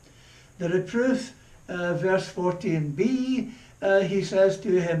 The reproof, verse 14b, he says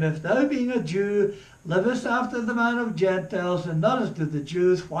to him, if thou being a Jew livest after the manner of Gentiles, and not as do the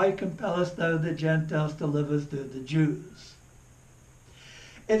Jews, why compellest thou the Gentiles to live as do the Jews?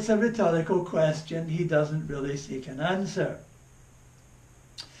 It's a rhetorical question. He doesn't really seek an answer.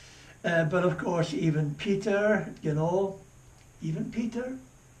 But of course, even Peter, you know, even Peter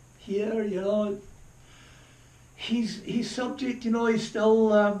here, you know, he's subject, he's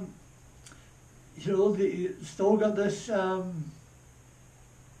still, he's still got this,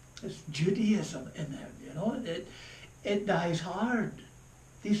 this Judaism in him, it dies hard.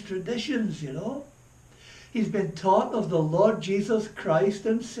 These traditions, He's been taught of the Lord Jesus Christ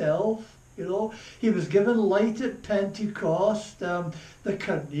himself, He was given light at Pentecost, the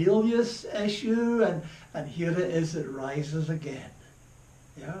Cornelius issue, and here it is, it rises again.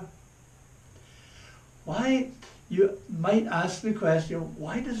 Yeah. Why, you might ask the question,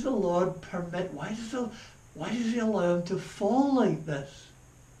 why does the Lord permit, why does he allow him to fall like this?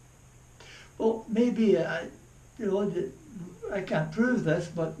 Well, maybe, I can't prove this,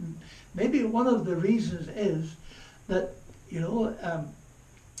 but maybe one of the reasons is that,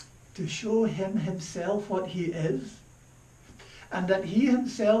 to show him himself what he is, and that he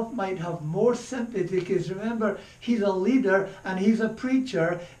himself might have more sympathy, because remember, he's a leader and he's a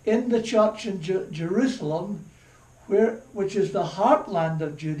preacher in the church in Jerusalem, which is the heartland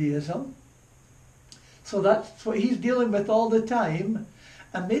of Judaism. So that's what he's dealing with all the time.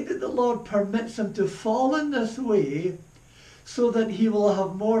 And maybe the Lord permits him to fall in this way so that he will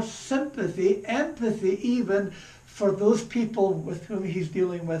have more sympathy, empathy even, for those people with whom he's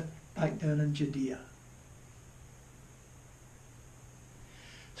dealing with back down in Judea.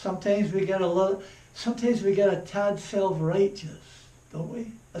 Sometimes we get a tad self-righteous, don't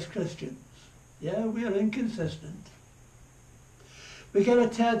we, as Christians? Yeah, we are inconsistent. We get a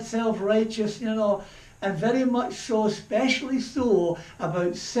tad self-righteous, and very much so, especially so,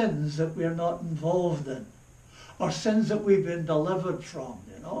 about sins that we're not involved in, or sins that we've been delivered from,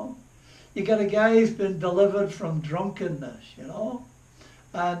 You get a guy who's been delivered from drunkenness,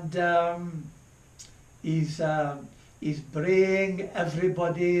 and he's braying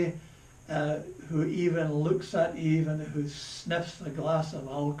everybody who even looks at, even who sniffs a glass of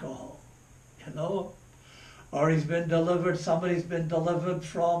alcohol, Or somebody's been delivered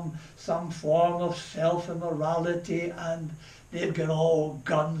from some form of self-immorality, and they've got all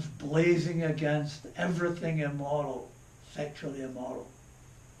guns blazing against everything immoral, sexually immoral.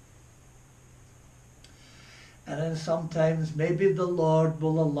 And then sometimes maybe the Lord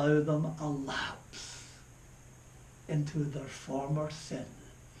will allow them a lapse into their former sin,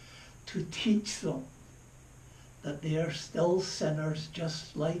 to teach them that they are still sinners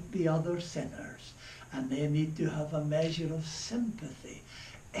just like the other sinners, and they need to have a measure of sympathy,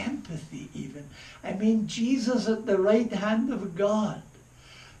 empathy even. I mean, Jesus at the right hand of God.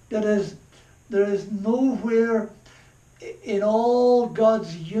 There is nowhere in all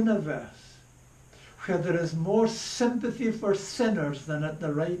God's universe where there is more sympathy for sinners than at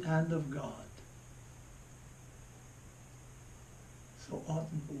the right hand of God. So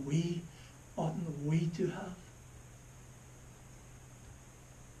oughtn't we to have?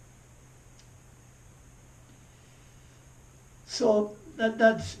 So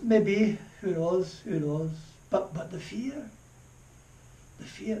that's maybe, who knows, but the fear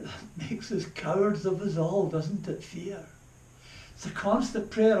that makes us cowards of us all, doesn't it, fear? It's a constant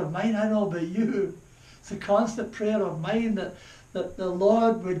prayer of mine, I know about you, it's a constant prayer of mine that the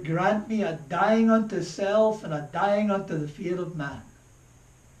Lord would grant me a dying unto self and a dying unto the fear of man.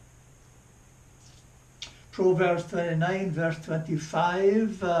 Proverbs 29, verse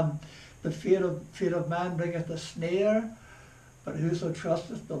 25, the fear of man bringeth a snare, but whoso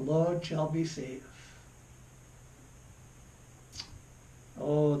trusteth the Lord shall be safe.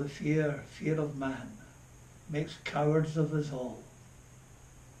 Oh, the fear of man makes cowards of us all.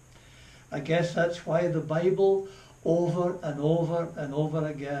 I guess that's why the Bible over and over and over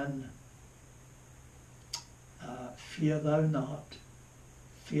again, fear thou not,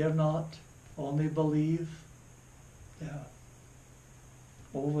 fear not, only believe. Yeah,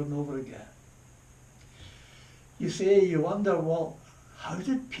 over and over again. You wonder, well, how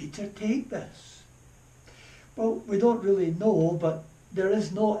did Peter take this? Well, we don't really know, but there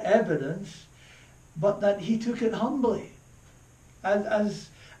is no evidence but that he took it humbly, as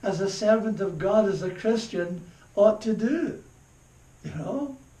a servant of God, as a Christian ought to do,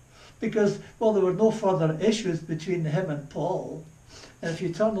 because, well, there were no further issues between him and Paul. And if you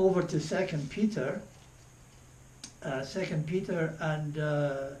turn over to 2 Peter and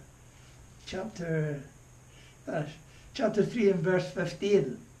chapter 3 and verse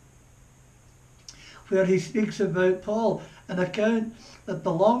 15, where he speaks about Paul, an account that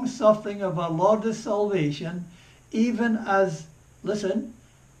the long suffering of our Lord is salvation, even as, listen,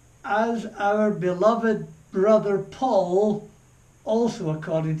 as our beloved brother Paul also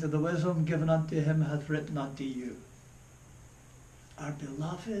according to the wisdom given unto him hath written unto you. Our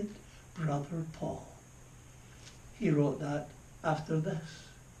beloved brother Paul. He wrote that after this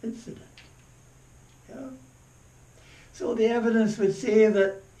incident. Yeah. So the evidence would say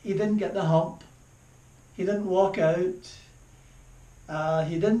that he didn't get the hump, he didn't walk out,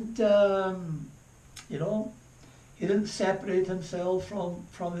 he didn't, you know, he didn't separate himself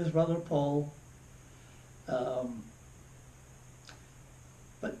from his brother Paul.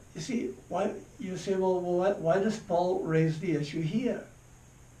 But you see, why you say, well, why does Paul raise the issue here?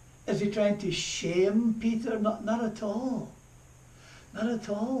 Is he trying to shame Peter? Not at all. Not at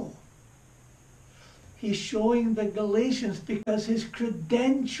all. He's showing the Galatians because his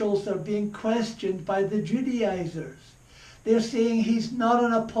credentials are being questioned by the Judaizers. They're saying he's not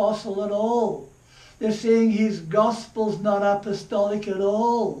an apostle at all. They're saying his gospel's not apostolic at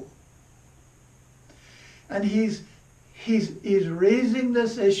all. And he's raising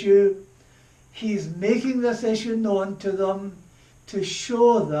this issue. He's making this issue known to them, to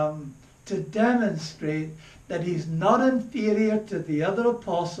show them, to demonstrate that he's not inferior to the other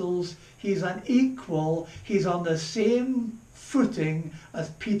apostles. He's an equal. He's on the same footing as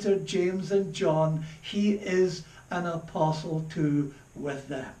Peter, James, and John. He is an apostle too with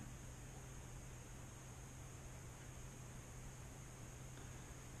them.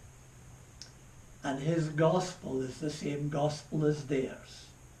 And his gospel is the same gospel as theirs.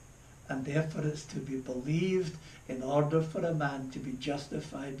 And therefore it's to be believed in order for a man to be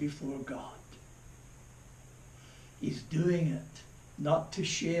justified before God. He's doing it not to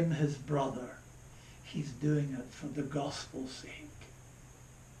shame his brother. He's doing it for the gospel's sake,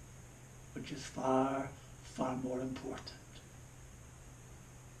 which is far, far more important.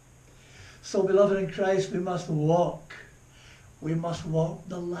 So, beloved in Christ, we must walk. We must walk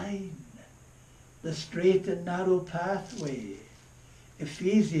the line, the straight and narrow pathway. In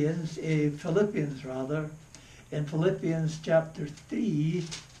Philippians chapter 3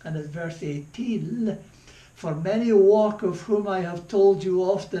 and at verse 18, for many walk, of whom I have told you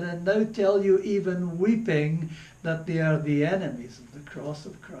often, and now tell you even weeping, that they are the enemies of the cross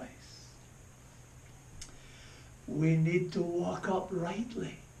of Christ. We need to walk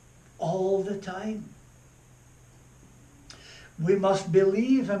uprightly all the time. We must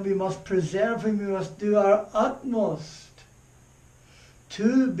believe, and we must preserve, and we must do our utmost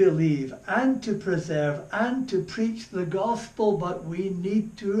to believe and to preserve and to preach the gospel, but we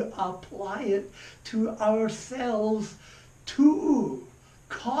need to apply it to ourselves too,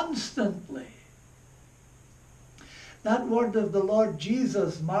 constantly. That word of the Lord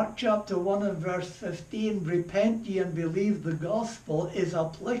Jesus, Mark chapter 1 and verse 15, repent ye and believe the gospel, is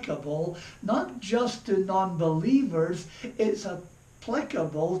applicable not just to non-believers, it's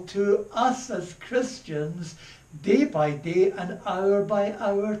applicable to us as Christians day by day and hour by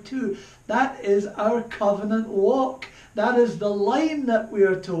hour too. That is our covenant walk. That is the line that we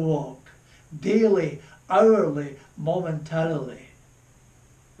are to walk daily, hourly, momentarily.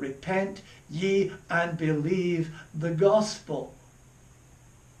 Repent ye and believe the gospel.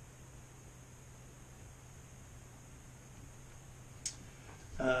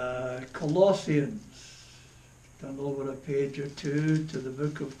 Colossians. Turn over a page or two to the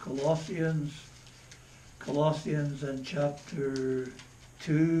book of Colossians. Colossians in chapter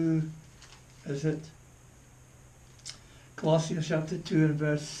 2, is it? Colossians chapter 2 and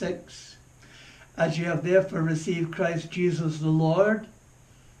verse 6. As you have therefore received Christ Jesus the Lord,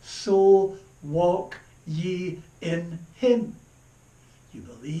 so walk ye in him. You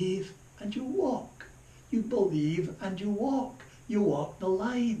believe and you walk. You believe and you walk. You walk the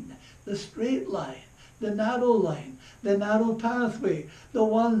line, the straight line, the narrow pathway, the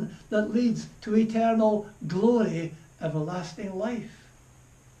one that leads to eternal glory, everlasting life.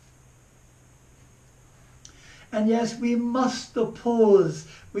 And yes, we must oppose,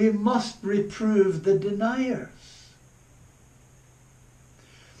 we must reprove the deniers.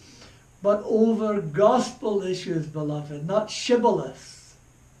 But over gospel issues, beloved, not shibboleths.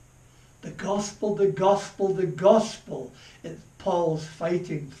 The gospel, the gospel, the gospel is Paul's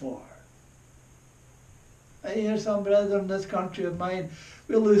fighting for. I hear some brethren in this country of mine,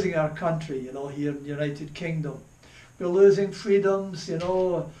 we're losing our country, you know, here in the United Kingdom. We're losing freedoms, you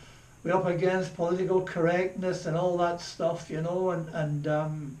know, we're up against political correctness and all that stuff, you know, and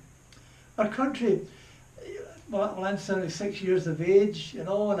our country, well, I'm 76 years of age, you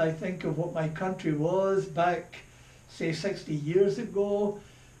know, and I think of what my country was back, say, 60 years ago.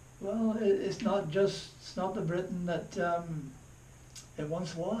 Well, it's not the Britain that it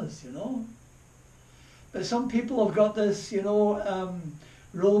once was, you know. But some people have got this, you know,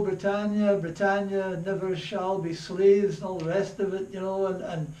 Rule Britannia, Britannia never shall be slaves, and all the rest of it, you know,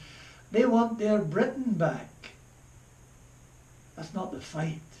 and they want their Britain back. That's not the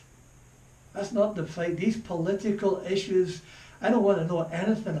fight. That's not the fight. These political issues, I don't want to know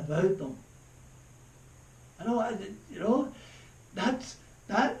anything about them. You know,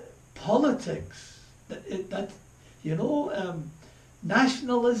 that politics,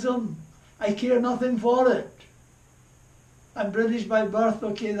 nationalism, I care nothing for it. I'm British by birth,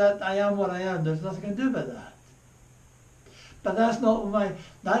 okay, that I am what I am, there's nothing to do with that. But that's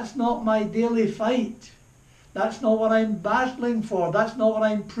not my daily fight. That's not what I'm battling for. That's not what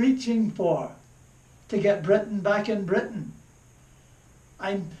I'm preaching for, to get Britain back in Britain.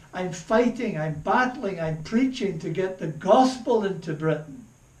 I'm fighting, I'm battling, I'm preaching to get the gospel into Britain,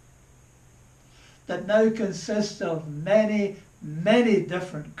 that now consists of many, many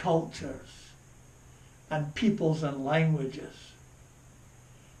different cultures and peoples and languages.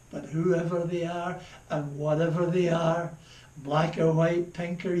 But whoever they are and whatever they are, black or white,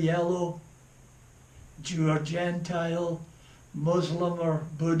 pink or yellow, Jew or Gentile, Muslim or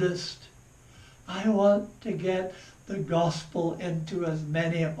Buddhist, I want to get the gospel into as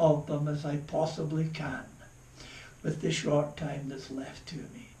many of them as I possibly can with the short time that's left to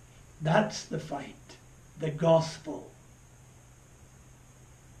me. That's the fight, the gospel.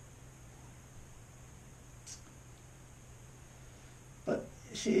 But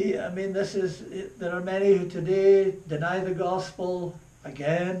see, I mean, there are many who today deny the gospel.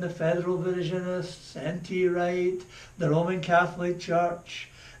 Again, the federal visionists, N.T. Wright, the Roman Catholic Church,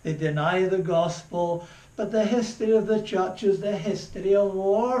 they deny the gospel. But the history of the church is the history of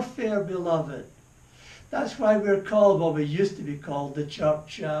warfare, beloved. That's why we're called, well, we used to be called the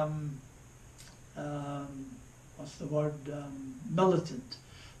church, what's the word, militant.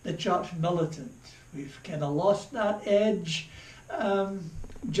 The church militant. We've kind of lost that edge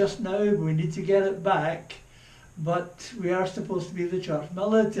just now. We need to get it back. But we are supposed to be the church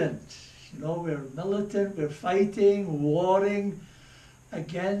militant. You know, we're militant, we're fighting, warring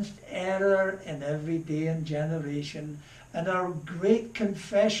against error in every day and generation, and our great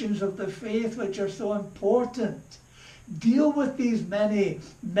confessions of the faith, which are so important, deal with these many,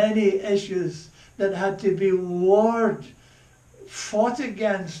 many issues that had to be warred, fought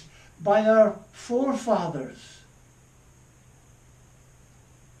against by our forefathers.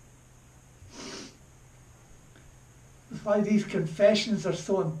 That's why these confessions are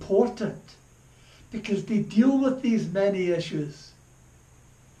so important, because they deal with these many issues.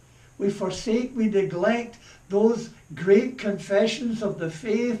 We forsake, we neglect those great confessions of the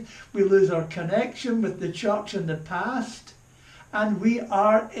faith. We lose our connection with the church in the past, and we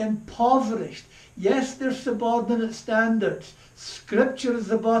are impoverished. Yes, there's subordinate standards. Scripture is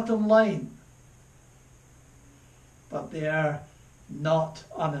the bottom line. But they are not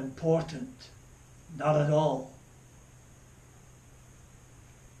unimportant. Not at all.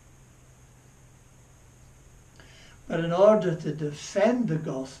 But in order to defend the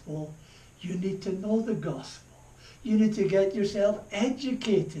gospel, you need to know the gospel. You need to get yourself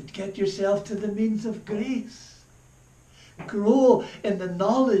educated, get yourself to the means of grace. Grow in the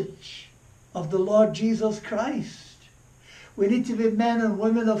knowledge of the Lord Jesus Christ. We need to be men and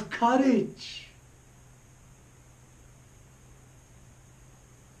women of courage.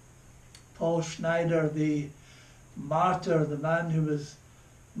 Paul Schneider, the martyr, the man who was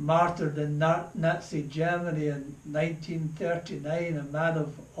martyred in Nazi Germany in 1939, a man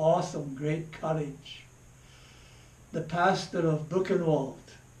of awesome, great courage. The pastor of Buchenwald.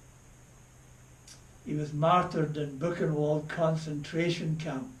 He was martyred in Buchenwald concentration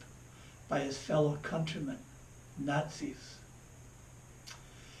camp by his fellow countrymen, Nazis.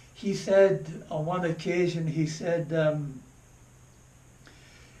 He said, on one occasion, he said,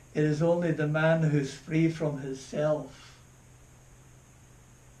 it is only the man who's free from himself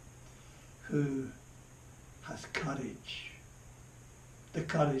who has courage. The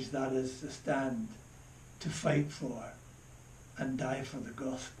courage that is to stand, to fight for, and die for the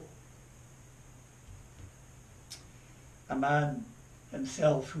gospel. A man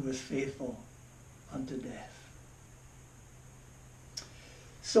himself who was faithful unto death.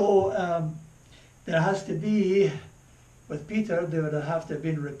 So there has to be, with Peter, there would have to have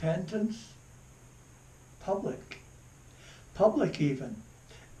been repentance, public even.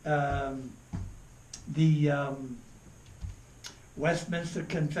 The Westminster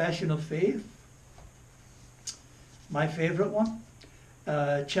Confession of Faith, my favourite one,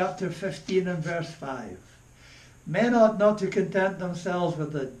 chapter 15 and verse 5. Men ought not to content themselves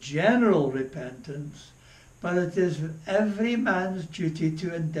with a general repentance, but it is every man's duty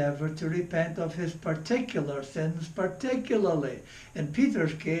to endeavour to repent of his particular sins, particularly, in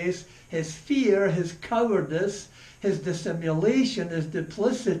Peter's case, his fear, his cowardice, his dissimulation, his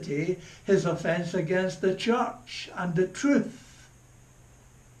duplicity, his offence against the church and the truth.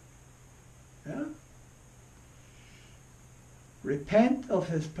 Yeah? repent of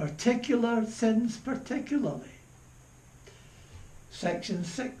his particular sins particularly. Section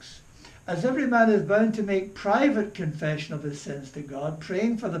 6. As every man is bound to make private confession of his sins to God,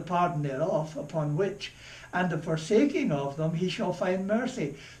 praying for the pardon thereof, upon which, and the forsaking of them, he shall find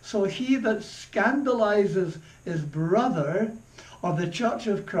mercy. So he that scandalizes his brother or the church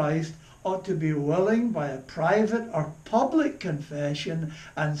of Christ ought to be willing by a private or public confession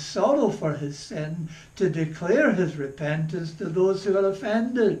and sorrow for his sin to declare his repentance to those who are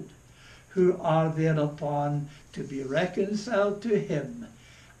offended, who are thereupon to be reconciled to him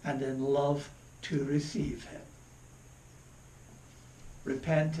and in love to receive him.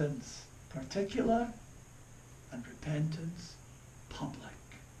 Repentance particular and repentance public.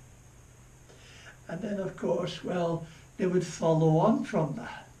 And then, of course, well, they would follow on from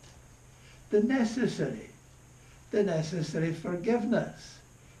that. The necessary forgiveness.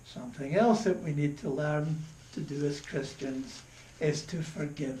 Something else that we need to learn to do as Christians is to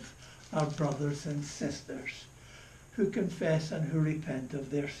forgive our brothers and sisters who confess and who repent of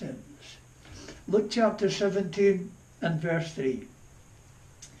their sins. Luke chapter 17 and verse 3.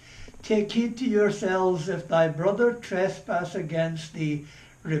 Take heed to yourselves, if thy brother trespass against thee,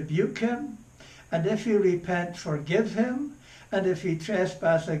 rebuke him, and if he repent, forgive him, and if he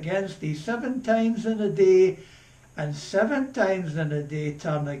trespass against thee 7 times in a day, and 7 times in a day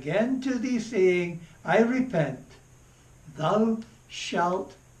turn again to thee, saying, I repent, thou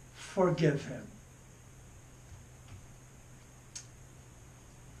shalt forgive him.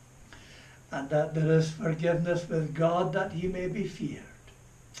 And that there is forgiveness with God, that he may be feared,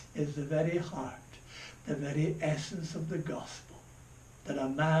 is the very heart, the very essence of the gospel. That a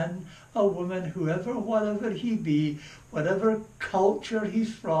man, a woman, whoever, whatever he be, whatever culture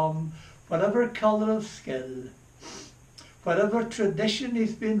he's from, whatever colour of skin, whatever tradition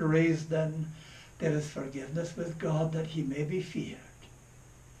he's been raised in, there is forgiveness with God that he may be feared.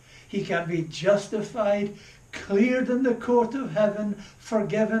 He can be justified, cleared in the court of heaven,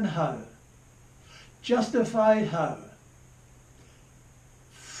 forgiven how? Justified how?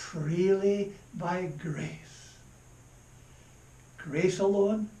 Freely by grace. Grace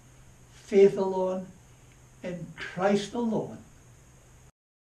alone, faith alone, in Christ alone,